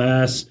an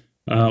LS,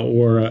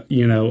 or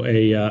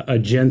a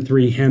Gen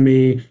 3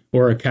 Hemi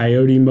or a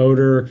Coyote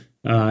motor,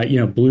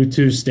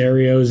 Bluetooth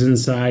stereos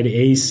inside,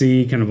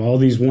 AC, kind of all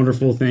these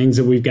wonderful things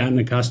that we've gotten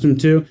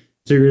accustomed to.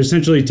 So you're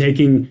essentially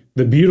taking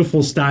the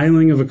beautiful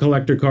styling of a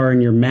collector car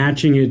and you're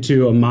matching it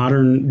to a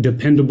modern,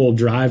 dependable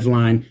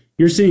driveline.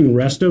 You're seeing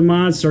resto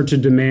mods start to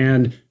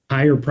demand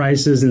higher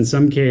prices in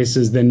some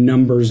cases than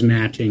numbers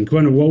matching,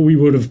 kind of what we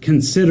would have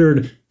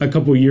considered a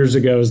couple years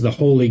ago as the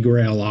holy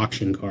grail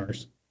auction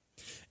cars.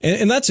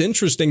 And that's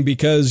interesting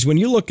because when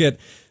you look at,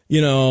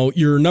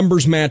 your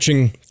numbers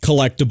matching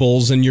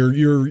collectibles and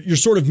your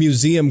sort of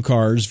museum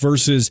cars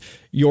versus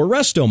your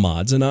resto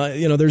mods, and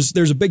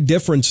there's a big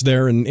difference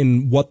there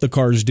in what the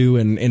cars do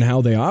and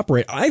how they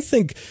operate. I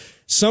think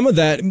some of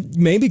that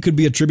maybe could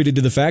be attributed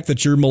to the fact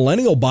that your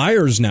millennial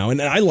buyers now,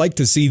 and I like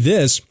to see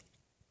this,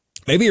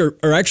 maybe are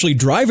actually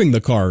driving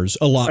the cars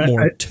a lot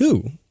more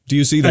too. Do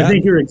you see that? I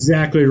think you're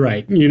exactly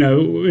right.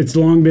 It's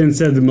long been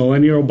said the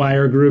millennial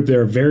buyer group,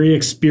 they're a very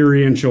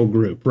experiential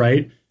group,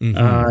 right?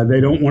 Mm-hmm.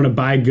 They don't want to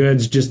buy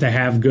goods just to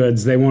have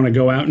goods. They want to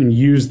go out and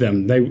use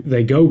them.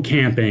 They go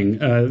camping.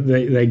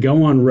 They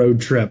go on road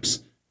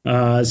trips.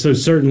 So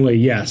certainly,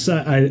 yes,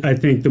 I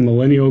think the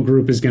millennial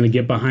group is going to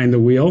get behind the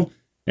wheel.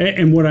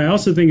 And what I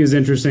also think is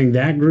interesting,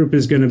 that group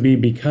is going to be,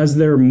 because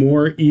they're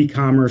more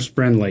e-commerce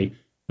friendly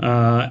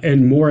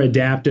and more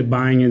adept at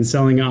buying and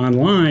selling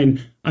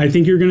online, I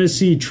think you're going to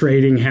see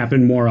trading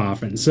happen more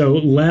often. So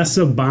less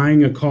of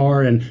buying a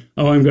car and,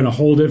 I'm going to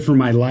hold it for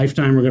my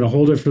lifetime. We're going to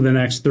hold it for the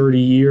next 30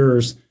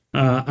 years.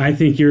 I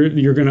think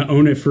you're going to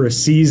own it for a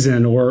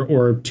season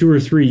or 2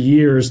 or 3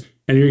 years.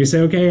 And you're going to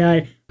say,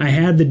 okay, I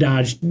had the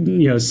Dodge,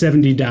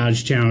 70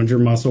 Dodge Challenger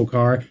muscle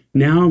car.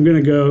 Now I'm going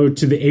to go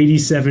to the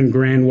 87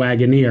 Grand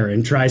Wagoneer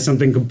and try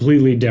something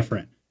completely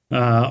different.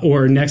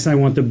 Or next I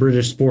want the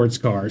British sports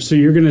car. So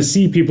you're going to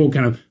see people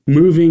kind of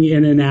moving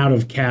in and out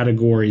of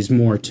categories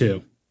more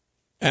too.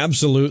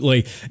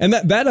 Absolutely. And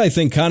that I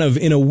think kind of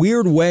in a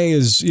weird way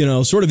is,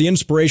 sort of the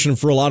inspiration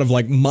for a lot of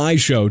like my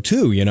show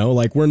too,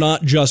 like we're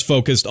not just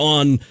focused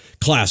on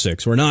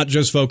classics. We're not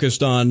just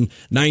focused on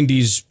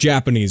 90s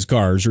Japanese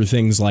cars or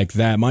things like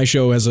that. My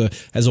show has a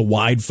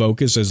wide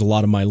focus, as a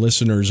lot of my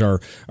listeners are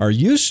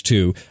used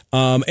to.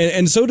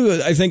 And so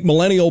do, I think,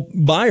 millennial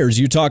buyers.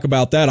 You talk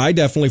about that. I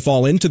definitely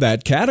fall into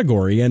that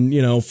category.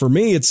 And, for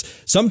me,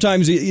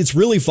 sometimes it's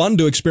really fun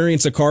to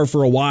experience a car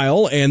for a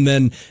while. And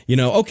then,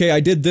 okay, I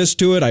did this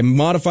to it. I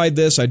modified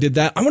this. I did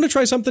that. I want to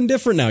try something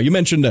different now. You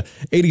mentioned a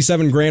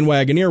 87 Grand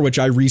Wagoneer, which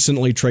I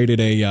recently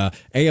traded a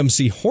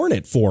AMC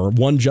Hornet for,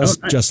 one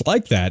just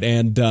like that.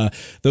 And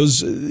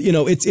those,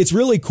 it's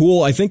really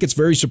cool. I think it's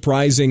very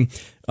surprising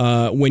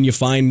when you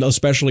find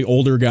especially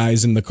older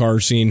guys in the car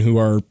scene who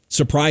are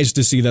surprised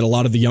to see that a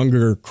lot of the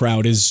younger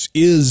crowd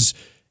is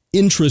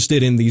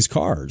interested in these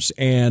cars.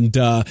 And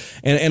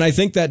I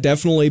think that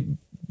definitely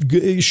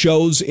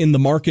shows in the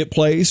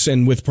marketplace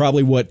and with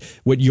probably what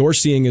you're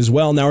seeing as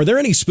well. Now, are there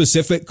any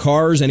specific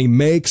cars, any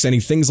makes,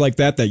 any things like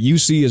that you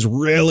see as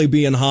really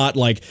being hot?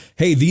 Like,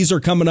 hey, these are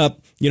coming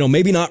up,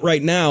 maybe not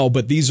right now,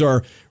 but these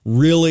are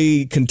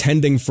really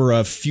contending for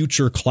a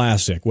future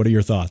classic. What are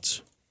your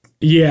thoughts?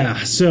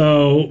 Yeah.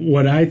 So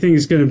what I think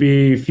is going to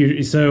be,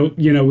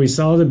 we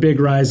saw the big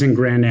rise in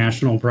Grand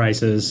National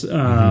prices.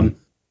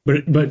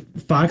 But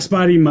Fox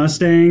body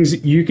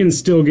Mustangs, you can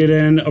still get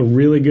in a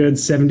really good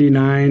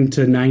 79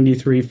 to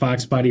 93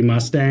 Fox body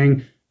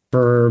Mustang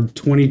for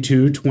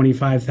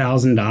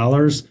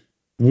 $25,000.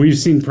 We've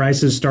seen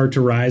prices start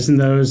to rise in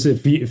those.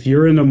 If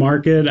you're in the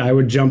market, I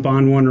would jump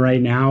on one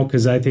right now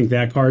because I think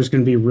that car is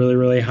going to be really,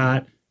 really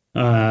hot.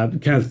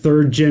 Kind of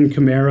third gen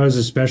Camaros,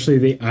 especially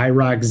the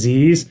IROC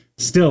Zs,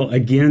 still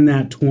again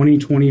that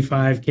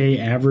 25K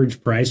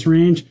average price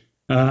range.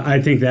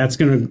 I think that's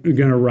going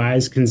to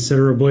rise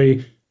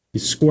considerably.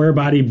 Square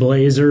body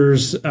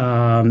Blazers, they're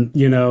a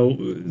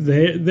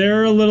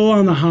little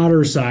on the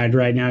hotter side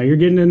right now. You're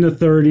getting into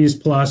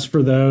 30s plus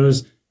for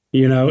those.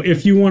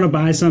 If you want to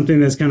buy something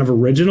that's kind of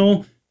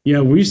original,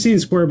 we've seen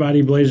square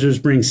body Blazers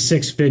bring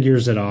six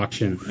figures at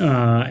auction.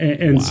 Wow.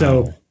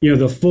 So,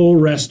 the full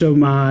resto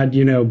mod,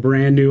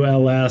 brand new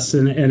LS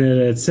and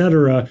et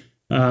cetera.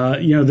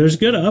 There's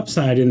good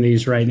upside in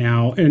these right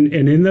now. And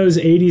in those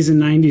 80s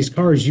and 90s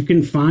cars, you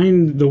can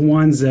find the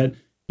ones that,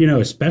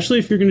 especially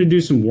if you're going to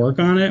do some work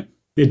on it,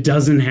 it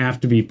doesn't have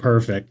to be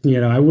perfect.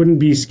 I wouldn't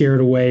be scared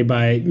away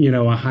by,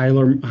 a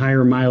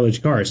higher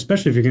mileage car,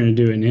 especially if you're going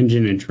to do an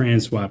engine and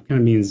trans swap.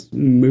 Kind of means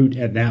moot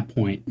at that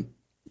point.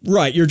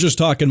 Right, you're just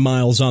talking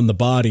miles on the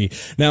body.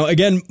 Now,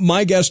 again,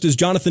 my guest is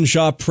Jonathan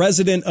Shaw,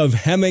 president of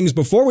Hemmings.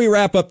 Before we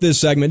wrap up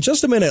this segment,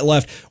 just a minute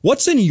left.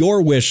 What's in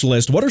your wish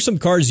list? What are some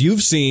cars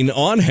you've seen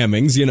on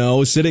Hemmings,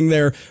 sitting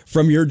there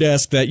from your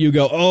desk that you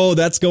go, oh,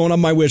 that's going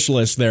on my wish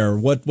list there?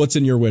 What's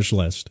in your wish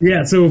list?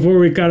 Yeah, so before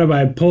we cut up,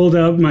 I pulled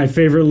up my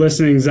favorite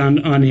listings on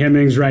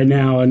Hemmings right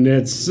now, and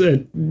it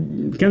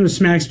kind of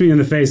smacks me in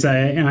the face.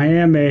 I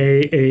am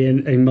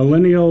a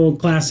millennial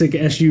classic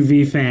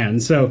SUV fan,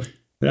 so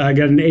I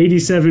got an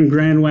 87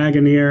 Grand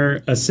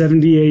Wagoneer, a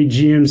 78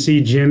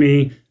 GMC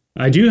Jimmy.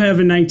 I do have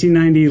a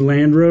 1990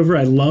 Land Rover.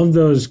 I love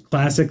those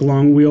classic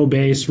long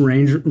wheelbase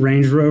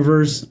Range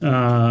Rovers.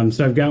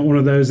 So I've got one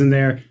of those in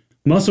there.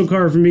 Muscle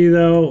car for me,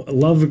 though, I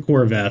love the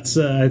Corvettes.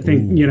 I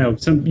think,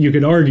 you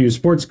could argue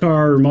sports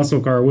car or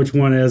muscle car, which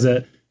one is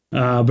it?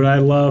 But I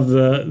love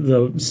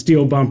the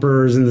steel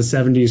bumpers and the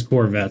 70s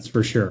Corvettes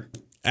for sure.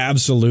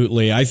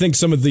 Absolutely. I think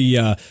some of the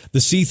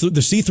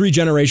C3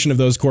 generation of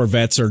those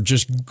Corvettes are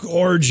just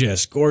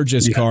gorgeous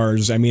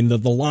cars. I mean, the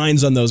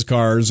lines on those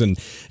cars. And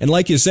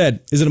like you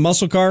said, is it a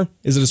muscle car?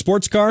 Is it a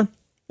sports car?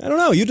 I don't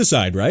know. You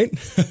decide, right?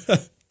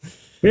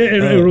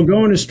 It'll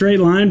go in a straight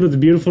line, but the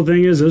beautiful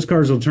thing is those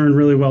cars will turn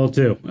really well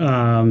too.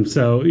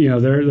 So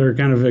they're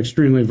kind of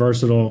extremely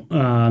versatile.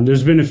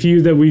 There's been a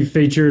few that we've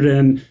featured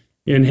in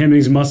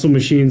Hemmings Muscle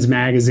Machines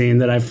magazine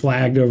that I've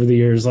flagged over the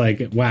years.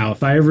 Like, wow,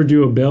 if I ever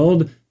do a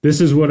build, this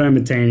is what I'm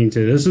attaining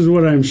to. This is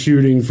what I'm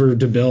shooting for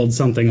to build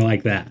something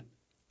like that.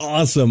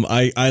 Awesome.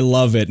 I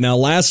love it. Now,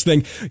 last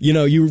thing,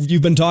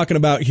 you've been talking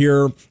about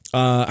here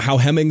how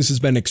Hemmings has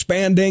been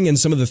expanding and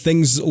some of the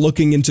things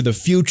looking into the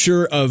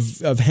future of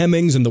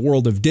Hemmings and the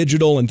world of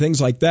digital and things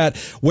like that.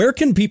 Where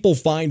can people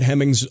find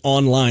Hemmings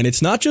online?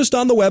 It's not just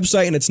on the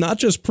website and it's not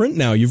just print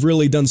now. You've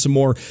really done some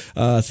more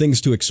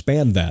things to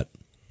expand that.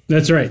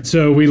 That's right.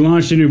 So we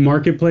launched a new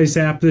marketplace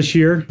app this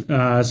year.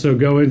 So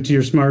go into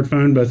your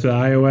smartphone, both the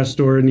iOS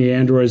store and the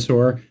Android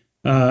store,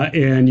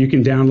 and you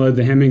can download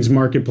the Hemmings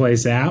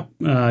Marketplace app.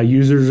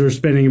 Users are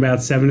spending about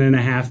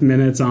 7.5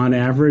 minutes on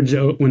average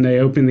when they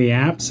open the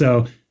app.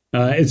 So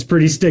it's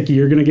pretty sticky.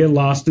 You're going to get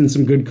lost in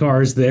some good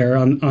cars there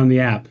on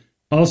the app.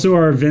 Also,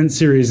 our event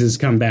series has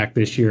come back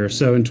this year.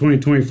 So in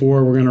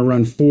 2024, we're going to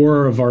run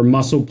 4 of our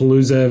Muscle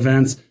Palooza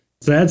events.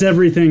 So that's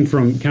everything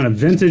from kind of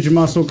vintage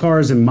muscle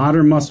cars and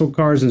modern muscle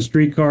cars and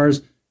street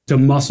cars to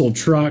muscle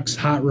trucks,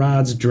 hot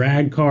rods,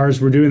 drag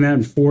cars. We're doing that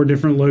in 4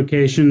 different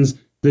locations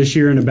this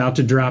year and about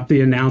to drop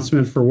the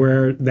announcement for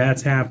where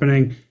that's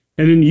happening.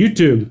 And in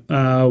YouTube,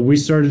 we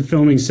started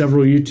filming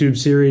several YouTube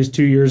series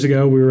 2 years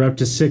ago. We were up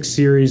to 6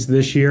 series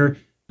this year,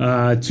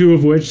 2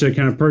 of which are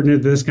kind of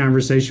pertinent to this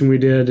conversation. We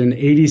did an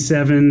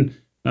 87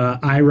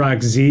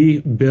 IROC Z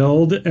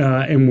build,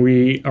 and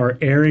we are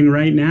airing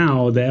right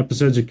now. The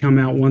episodes have come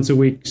out once a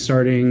week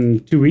starting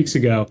 2 weeks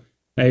ago,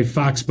 a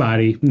Fox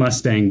Body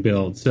Mustang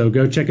build. So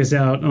go check us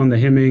out on the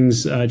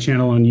Hemmings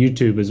channel on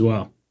YouTube as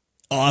well.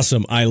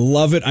 Awesome. I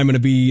love it. I'm going to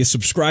be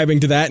subscribing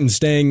to that and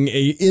staying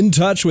in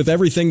touch with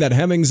everything that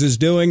Hemmings is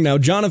doing. Now,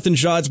 Jonathan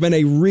Shaw, it's been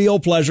a real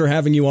pleasure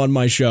having you on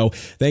my show.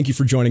 Thank you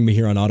for joining me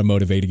here on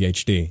Automotive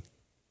ADHD.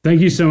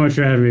 Thank you so much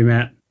for having me,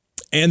 Matt.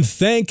 And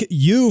thank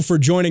you for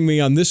joining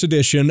me on this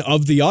edition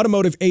of the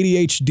Automotive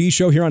ADHD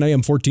show here on AM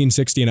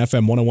 1460 and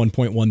FM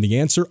 101.1 The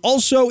Answer.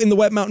 Also in the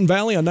Wet Mountain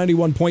Valley on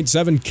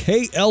 91.7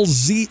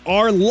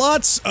 KLZR.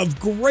 Lots of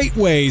great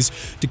ways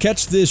to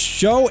catch this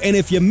show. And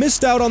if you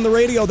missed out on the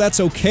radio,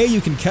 that's okay.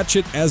 You can catch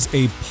it as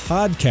a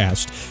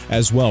podcast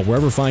as well,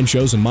 wherever fine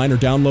shows and mine are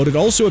downloaded.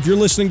 Also, if you're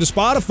listening to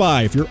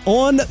Spotify, if you're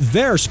on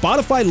there,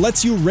 Spotify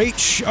lets you rate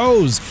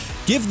shows.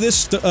 Give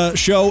this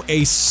show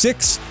a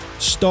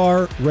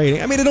 6-star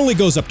rating. I mean, it only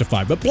goes up to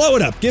 5, but blow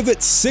it up. Give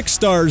it 6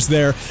 stars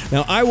there.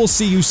 Now, I will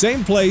see you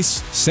same place,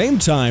 same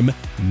time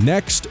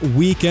next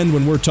weekend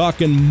when we're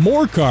talking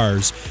more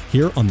cars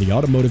here on the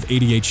Automotive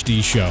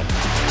ADHD show.